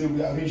say, let's say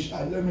we are rich,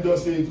 and let me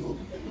just say it.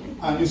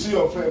 And you see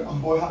your friend,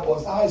 and boy, how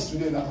was I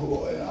today?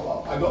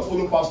 I just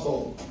follow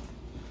Pastor.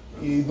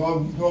 He's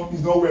not well.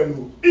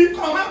 He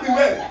cannot be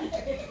well.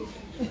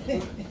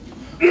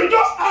 You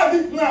just add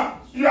it now.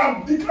 You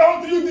have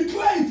declared, until you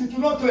declare it, it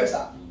will not clear,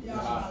 sir.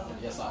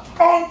 Yes, sir.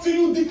 Until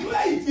you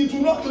declare it, it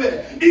will not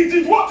clear. It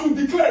is what you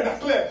declare that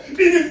clear. It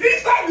is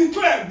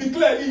inside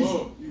declare is.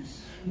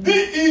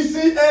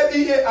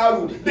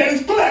 D-E-C-L-E-A-R-O. There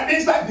is clear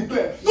inside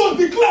declare. So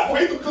declare for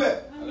it to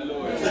clear.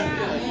 Hallelujah.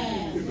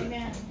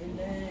 Amen.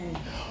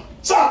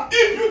 Sir,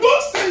 if you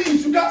don't say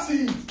it, you can't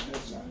see it.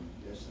 Yes, sir.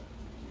 Yes, sir.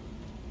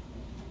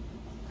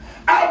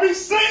 I've been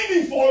saying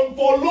it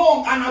for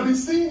long, and I've been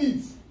seeing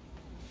it.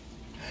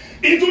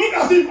 It will look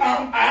as if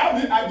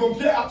I don't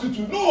care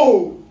attitude.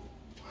 No.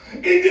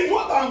 It is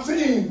what I'm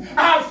saying.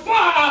 As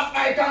far as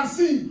I can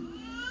see,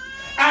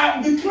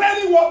 I'm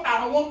declaring what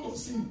I want to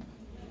see.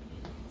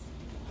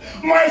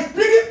 My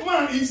spirit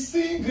man is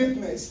seeing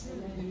greatness.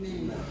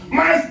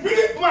 My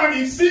spirit man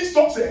is seeing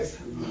success.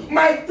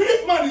 My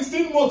spirit man is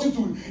seeing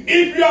multitude.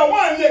 If you are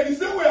one here, the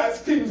same way I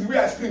scream is the way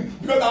I scream.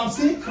 Because I'm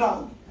seeing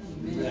crowd.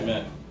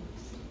 Amen.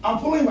 I'm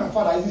following my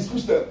father in his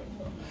footsteps.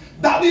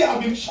 That day I've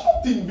been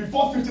shouting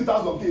before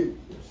 50,000 came.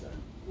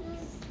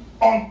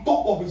 On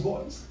top of his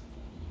voice.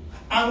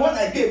 And when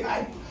I came,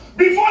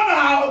 before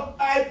now,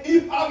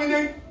 if I'm in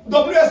a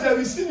WSL,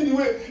 you see me the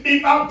way.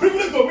 If I'm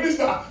privileged to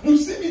minister, you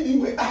see me the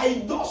way.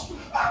 I'm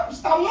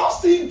not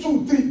seeing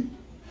 2, 3.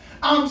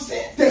 I'm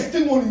seeing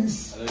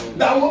testimonies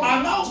that will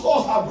announce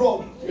us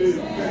abroad.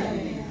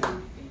 Amen.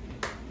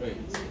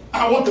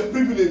 And what a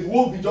privilege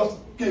will be just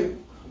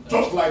came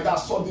just like that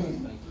suddenly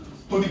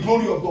to the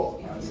glory of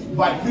God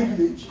by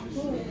privilege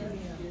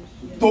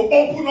to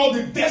open up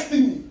the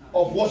destiny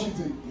of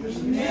Washington.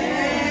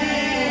 Amen.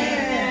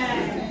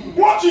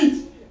 Watch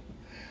it.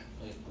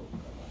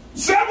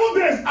 7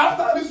 days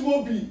after this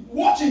will be,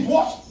 watch it,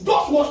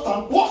 just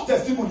watch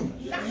testimony.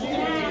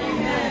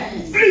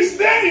 Please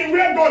stay in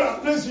where God has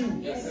placed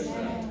you.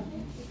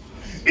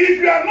 If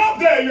you are not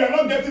there, you are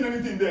not getting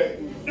anything there.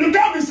 You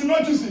can't be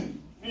synergizing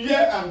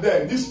here and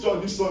there. This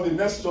church, this Sunday,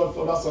 next church,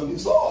 other Sunday.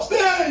 So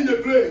stay in the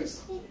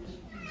place.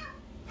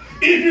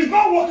 If it's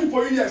not working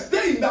for you yet,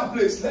 stay in that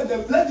place. Let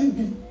it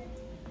be.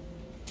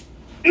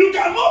 You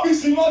cannot be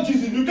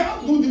synergizing. You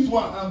can't do this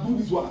one and do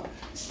this one.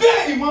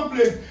 Stay in one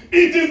place.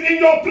 It is in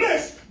your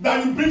place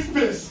that you bring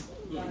space.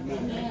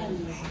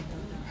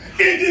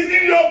 It is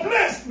in your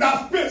place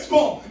that space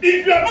comes.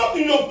 If you are not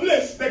in your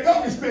place, there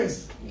can't be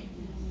space.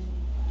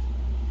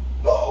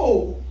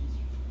 No.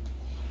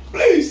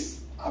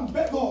 Please, I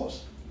beg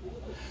us.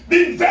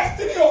 The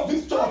destiny of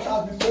this church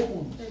has been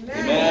opened.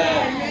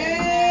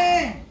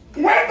 Amen.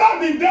 Whether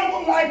the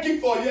devil like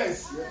it or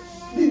yes,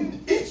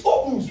 it's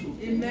open.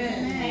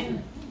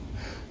 Amen.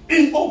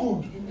 It's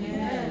opened.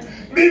 Amen.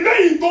 The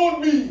day he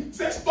told me,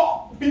 say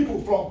stop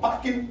people from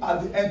parking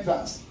at the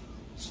entrance.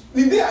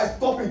 The day I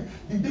stopped it,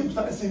 the day we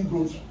started seeing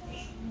growth.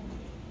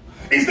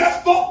 He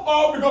said stop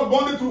all because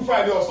Monday through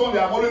Friday or Sunday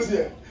I'm always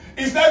here.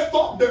 He said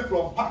stop them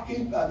from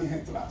parking at the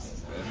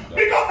entrance.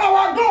 Because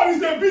our God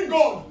is a big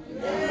God.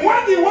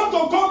 When he wants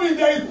to come in,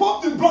 there is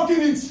something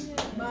blocking it.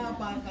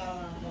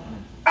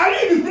 Are you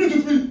in the spirit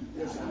with me?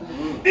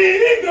 He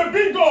is a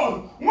big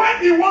God.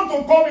 When he wants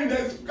to come in,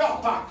 there is car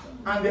park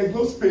and there is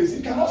no space.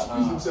 He cannot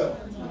squeeze himself.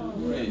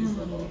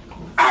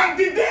 And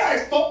the day I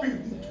stop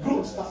it, the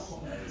growth starts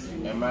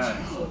coming. Amen.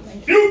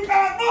 You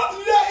cannot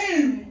hear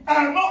him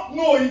and not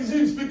know it's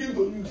him speaking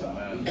to you, sir.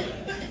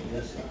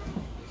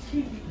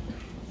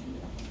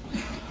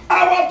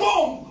 Our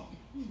tongue.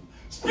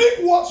 Speak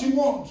what you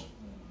want.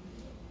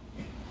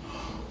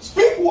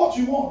 Speak what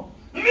you want.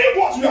 Leave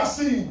what you are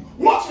seeing.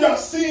 What you are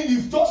seeing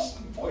is just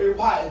for a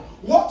while.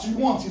 What you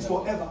want is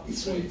forever.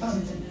 It's for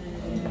eternity.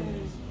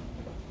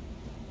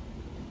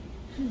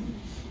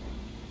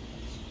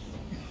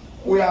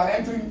 We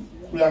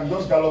are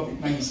just galloping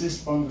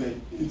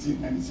 9600,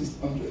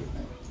 9600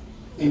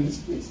 in this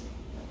place.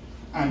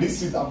 And this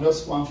seat are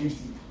just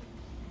 150.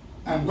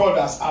 And God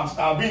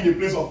I've been in the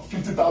place of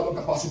 50,000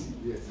 capacity.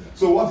 Yes,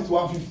 so what is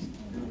 150?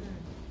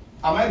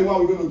 Am I the one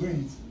we're going to do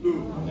it?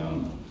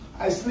 No.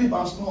 I sleep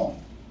and snore.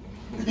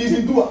 Is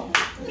it doer?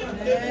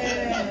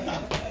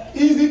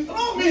 Is it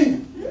not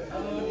me?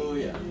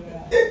 Hallelujah.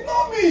 It's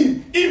not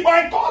me. If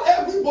I call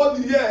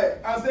everybody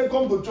here and say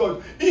come to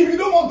church, if you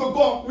don't want to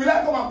come, will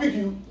I come and pick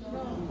you?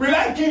 Will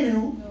I kill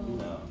you?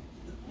 No.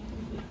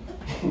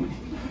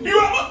 You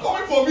are not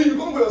coming for me, you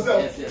come for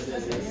yourself. Yes.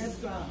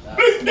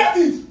 Please get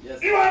it.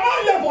 Yes. You are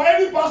not here for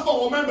any pastor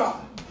or member.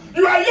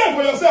 You are here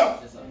for yourself.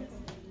 Yes, sir.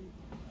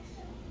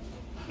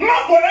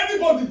 Not for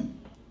anybody.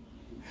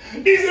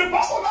 It's a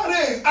personal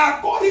race.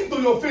 According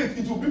to your faith,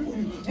 it will be for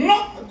you.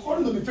 Not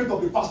according to the faith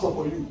of the pastor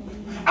for you.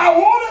 I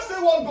will always say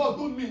what God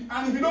told me.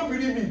 And if you don't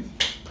believe me,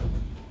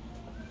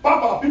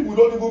 Papa, people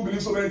don't even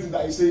believe so many things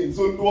that he's saying.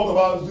 So what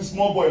about this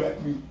small boy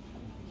like me?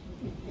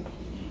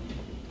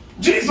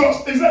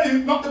 Jesus, he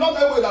said, not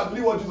everybody that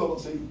believe what Jesus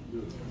was saying.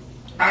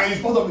 And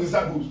he's part of the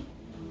disciples.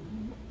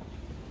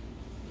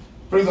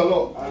 Praise the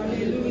Lord.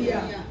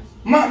 Hallelujah.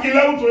 Mark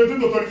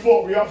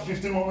 11:23-24. We have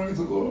 15 more minutes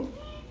to go.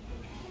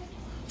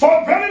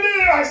 For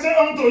verily I say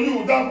unto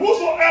you, that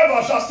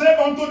whosoever shall say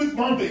unto this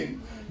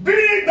mountain,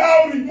 be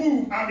thou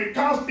removed and be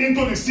cast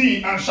into the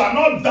sea, and shall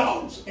not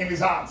doubt in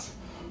his heart,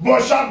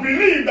 but shall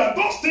believe that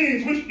those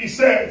things which he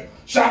said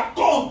shall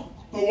come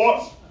to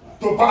what?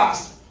 To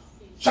pass.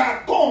 Shall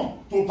come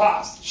to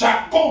pass.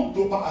 Shall come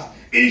to pass.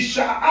 He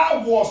shall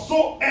have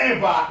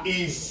whatsoever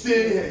he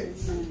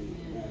saith.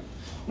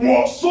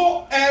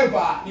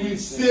 Whatsoever he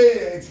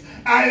saith.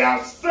 I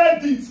have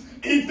said it.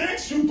 It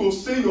takes you to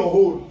say your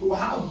own, to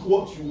have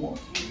what you want.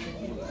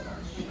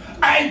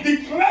 I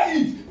declare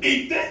it.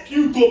 It takes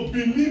you to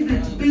believe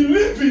it.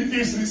 Believing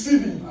is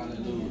receiving.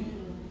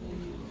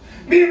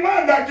 The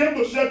man that came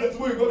to share that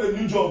way got a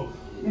new job.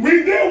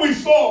 We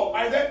saw,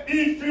 I said,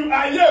 if you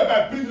are here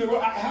by privilege,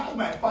 I heard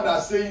my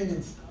father saying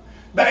it.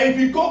 That if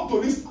you come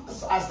to this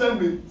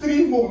assembly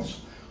 3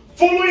 months,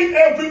 following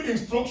every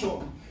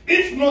instruction,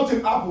 if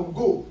nothing happens,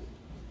 go.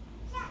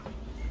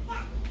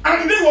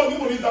 And the day was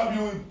going to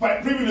interview by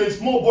privilege,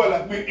 small boy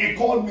like me, he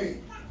called me.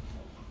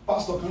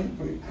 Pastor, can you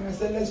pray? And I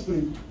said, let's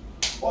pray.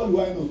 What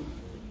do I know?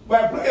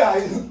 My prayer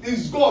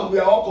is God, we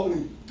are all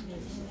calling.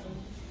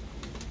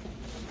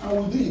 And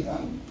we did,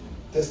 and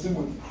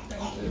testimony.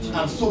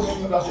 And so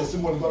many other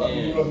testimonies God has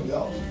been in the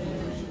house.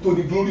 To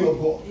the glory of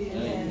God.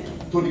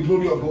 To the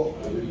glory of God.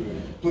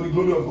 To the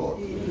glory of God.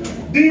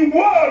 The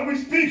word we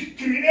speak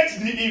creates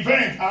the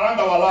event around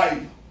our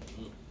life.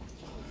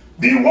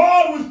 The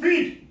word we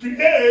speak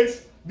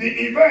creates the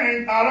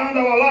event around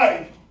our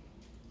life.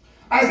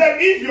 I said,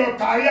 if your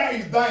career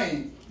is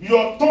dying,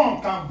 your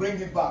tongue can bring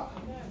it back.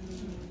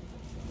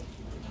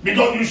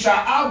 Because you shall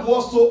have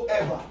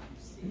whatsoever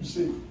you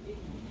say.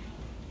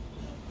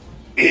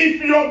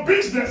 If your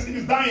business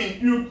is dying,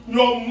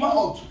 your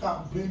mouth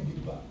can bring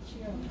it back.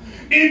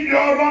 If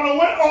your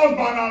runaway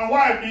husband and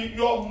wife,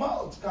 your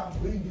mouth can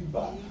bring it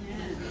back.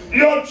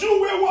 Your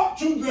wayward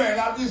children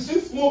that is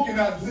still smoking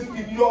and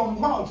drinking, your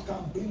mouth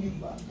can bring it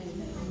back.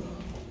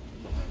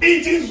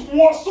 It is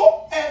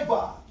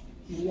whatsoever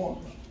you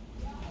want.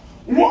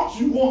 What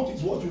you want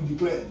is what you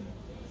declare.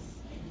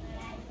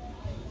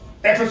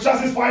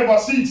 Ecclesiastes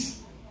 5:6.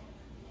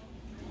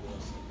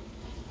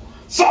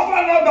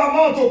 Suffer not the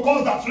mouth to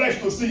cause the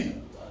flesh to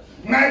sin.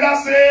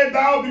 Neither say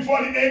thou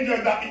before the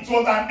angel that it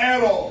was an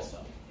error.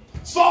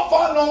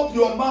 Suffer not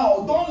your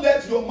mouth. Don't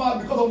let your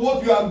mouth, because of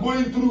what you are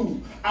going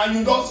through, and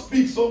you don't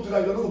speak something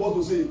that you're not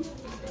supposed to say.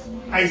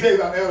 I say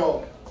it's an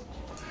error.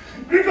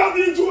 Because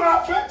it will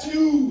affect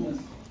you.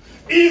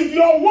 Is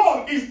your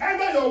word, is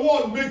either your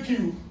word make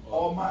you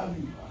or marry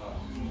you.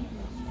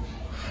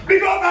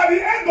 Because at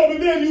the end of the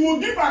day, you will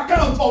give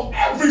account of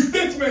every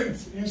statement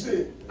you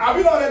say. Have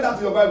you not read that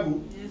in your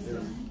Bible? Yes,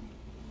 sir.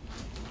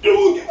 You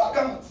will give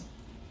account.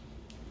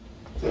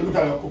 So look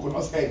at your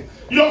coconut head.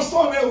 Your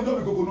son head will not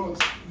be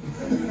coconut.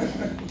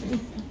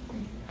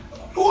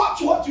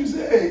 Watch what you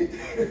say.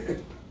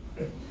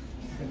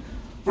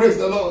 Praise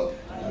the Lord.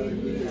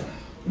 Hallelujah.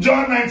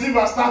 John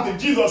 19:30,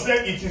 Jesus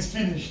said, it is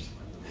finished.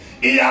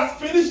 He has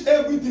finished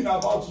everything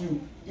about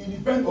you. It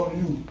depends on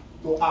you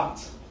to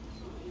act.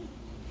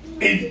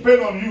 It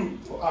depends on you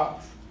to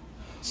act.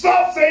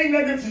 Stop saying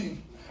negative.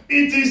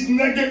 It is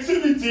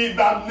negativity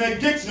that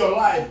negates your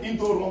life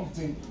into wrong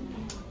thing.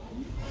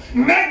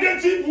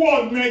 Negative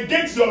word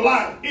negates your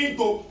life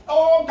into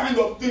all kinds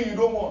of things you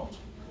don't want.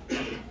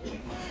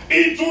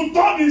 It will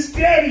turn the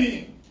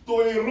steering to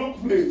a wrong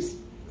place.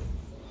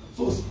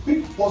 So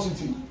speak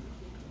positive.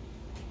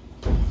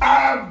 I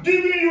have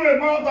given you a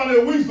mouth and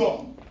a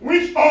wisdom,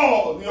 which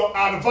all your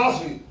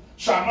adversaries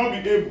shall not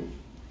be able.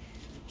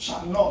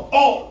 Shall not.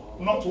 All,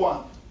 not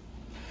one.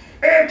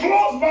 A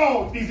closed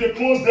mouth is a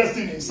closed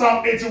destiny.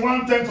 Psalm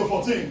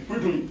 81:10-14.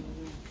 Quickly.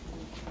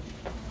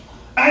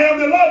 I am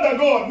the Lord thy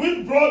God,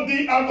 which brought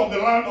thee out of the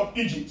land of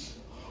Egypt.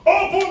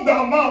 Open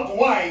thy mouth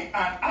wide,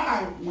 and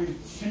I will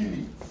fill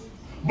it.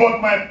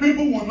 But my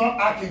people will not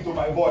hearken to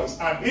my voice,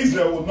 and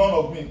Israel will none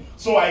of me.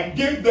 So I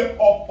gave them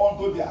up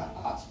unto their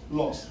hearts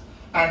lost,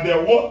 and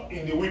they walked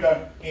in the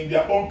wilderness in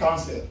their own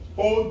counsel.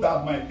 Oh,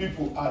 that my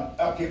people had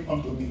hearkened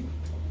unto me.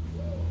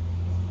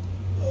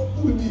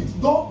 Open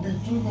it. Don't be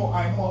too no,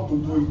 I know how to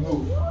do it. No.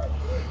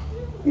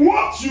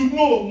 What you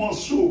know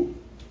must show.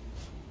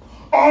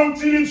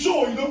 Until it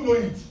shows, you don't know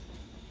it.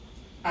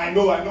 I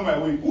know my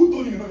way. Who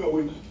told you you know your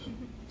way?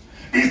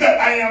 He said,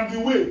 I am the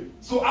way.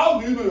 So how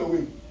do you know your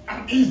way?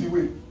 And he's the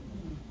way.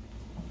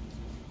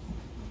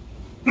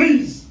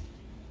 Please,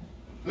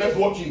 let's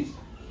watch it.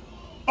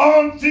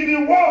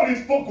 Until the word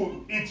is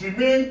spoken, it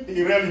remains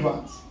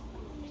irrelevant.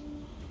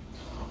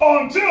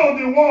 Until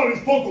the word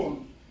is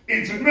spoken,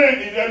 it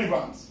remains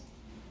irrelevant.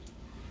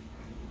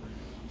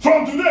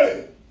 From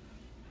today,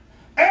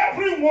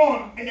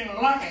 everyone in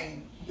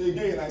line,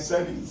 again I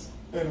said this,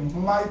 a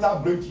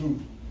mighty breakthrough.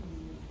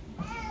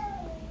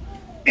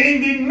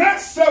 In the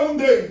next 7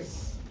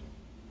 days,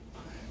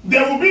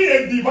 there will be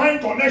a divine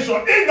connection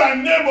in the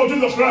name of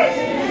Jesus Christ.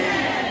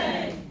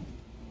 Amen.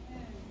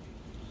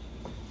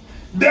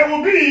 There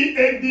will be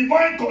a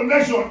divine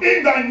connection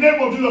in the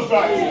name of Jesus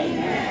Christ.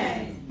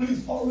 Amen.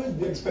 Please always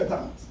be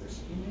expectant.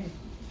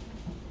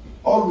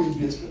 Always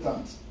be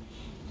expectant.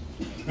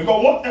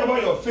 Because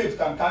whatever your faith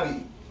can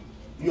carry,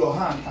 your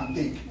hand can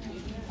take.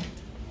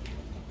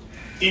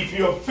 If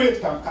your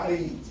faith can carry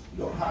it,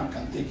 your hand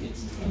can take it.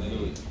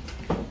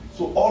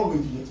 So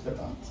always be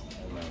expectant.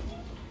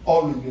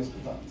 Always be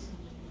expectant.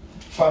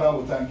 Father,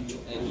 we thank you.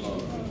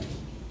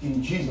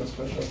 In Jesus'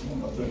 precious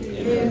name, I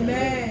pray.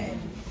 Amen.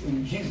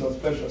 In Jesus'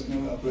 precious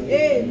name, I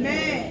pray.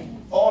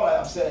 Amen. All I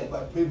have said by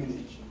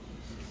privilege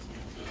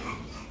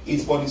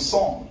is for the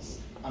sons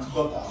and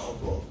daughters of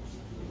God.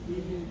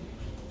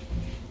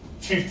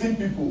 15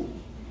 people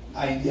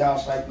are in the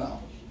house right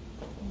now.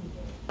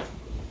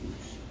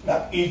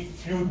 That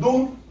if you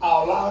don't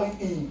allow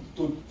him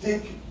to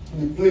take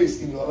the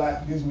place in your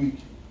life this week,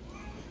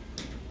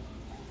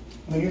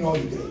 may you not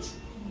regret.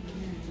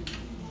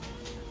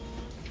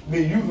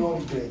 May you not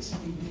regret.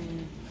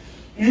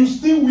 You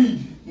still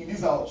weed in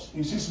this house.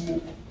 You still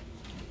smoke.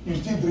 You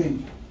still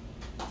drink.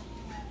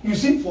 You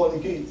still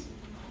fornicate.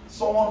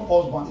 Someone's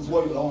husband is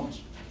what you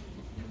want.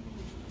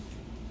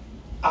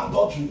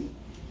 Adultery.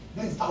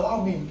 Please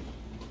allow me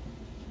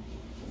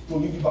to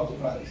lead you back to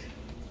Christ.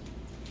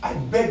 I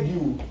beg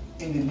you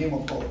in the name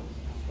of God.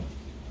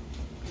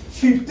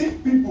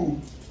 15 people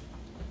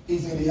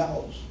is in the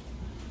house.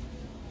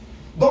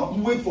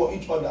 Don't wait for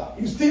each other.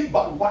 You still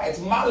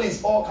backbite,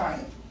 malice, all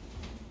kinds.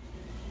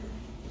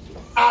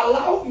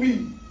 Allow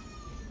me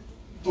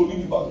to lead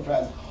you back to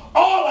Christ.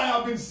 All I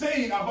have been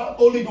saying about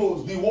Holy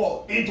Ghost, the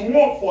word, it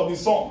works for the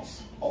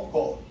sons of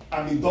God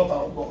and the daughter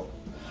of God.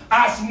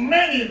 As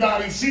many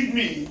that receive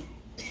me,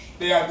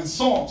 they are the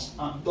sons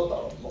and daughter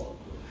of God.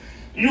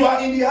 You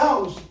are in the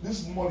house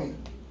this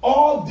morning.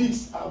 All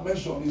this I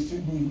mentioned is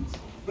still doing it.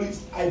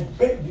 Please, I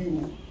beg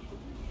you.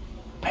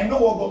 I know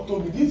what God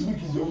told me. This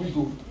week is your week.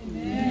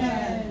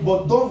 Amen.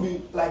 But don't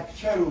be like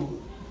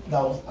Pharaoh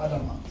that was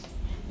adamant.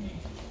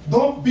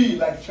 Don't be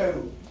like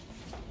Pharaoh.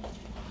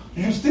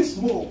 You still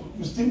smoke.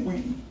 You still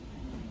weed.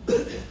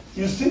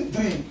 You still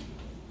drink.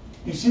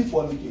 You still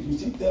fornicate. You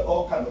still tell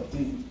all kinds of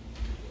things.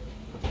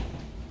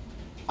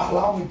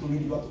 Allow me to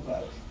lead you back to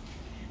Christ.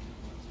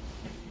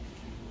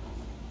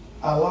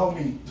 Allow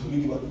me to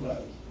lead you back to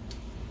Christ.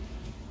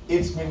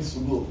 8 minutes to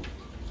go.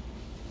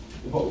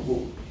 Before we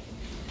go.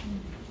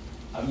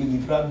 I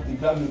mean, the grab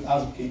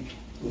has cake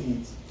to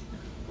eat.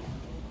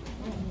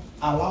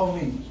 Allow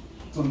me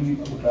to lead you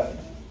back to Christ.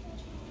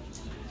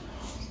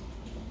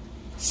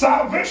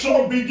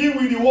 Salvation begins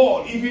with the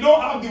word. If you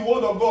don't have the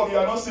word of God, you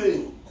are not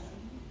saved.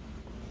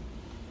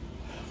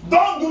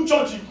 Don't do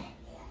church.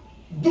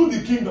 Do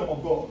the kingdom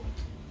of God.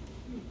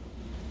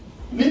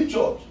 Leave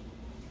church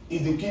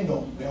is the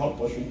kingdom they are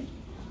pursuing.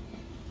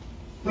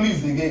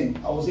 Please again,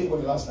 I will say it for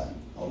the last time.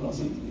 I will not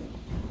say it again.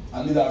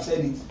 And later I've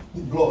said it.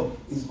 The blood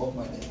is off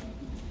my neck.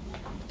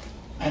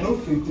 I know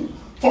 50.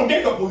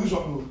 Forget your position,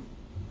 no.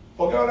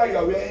 Forget whether you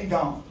are wearing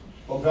gown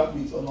or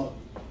graduate or not.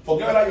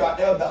 Forget whether you are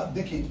elder,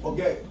 deacon.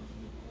 Forget.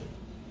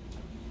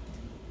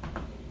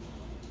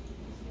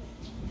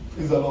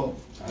 Praise the Lord.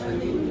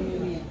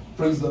 Hallelujah.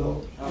 Praise the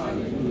Lord.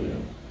 Hallelujah.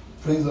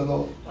 Praise the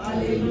Lord.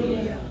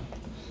 Hallelujah.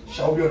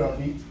 Shall we be on our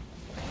feet?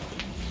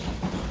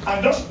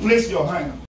 And just place your hand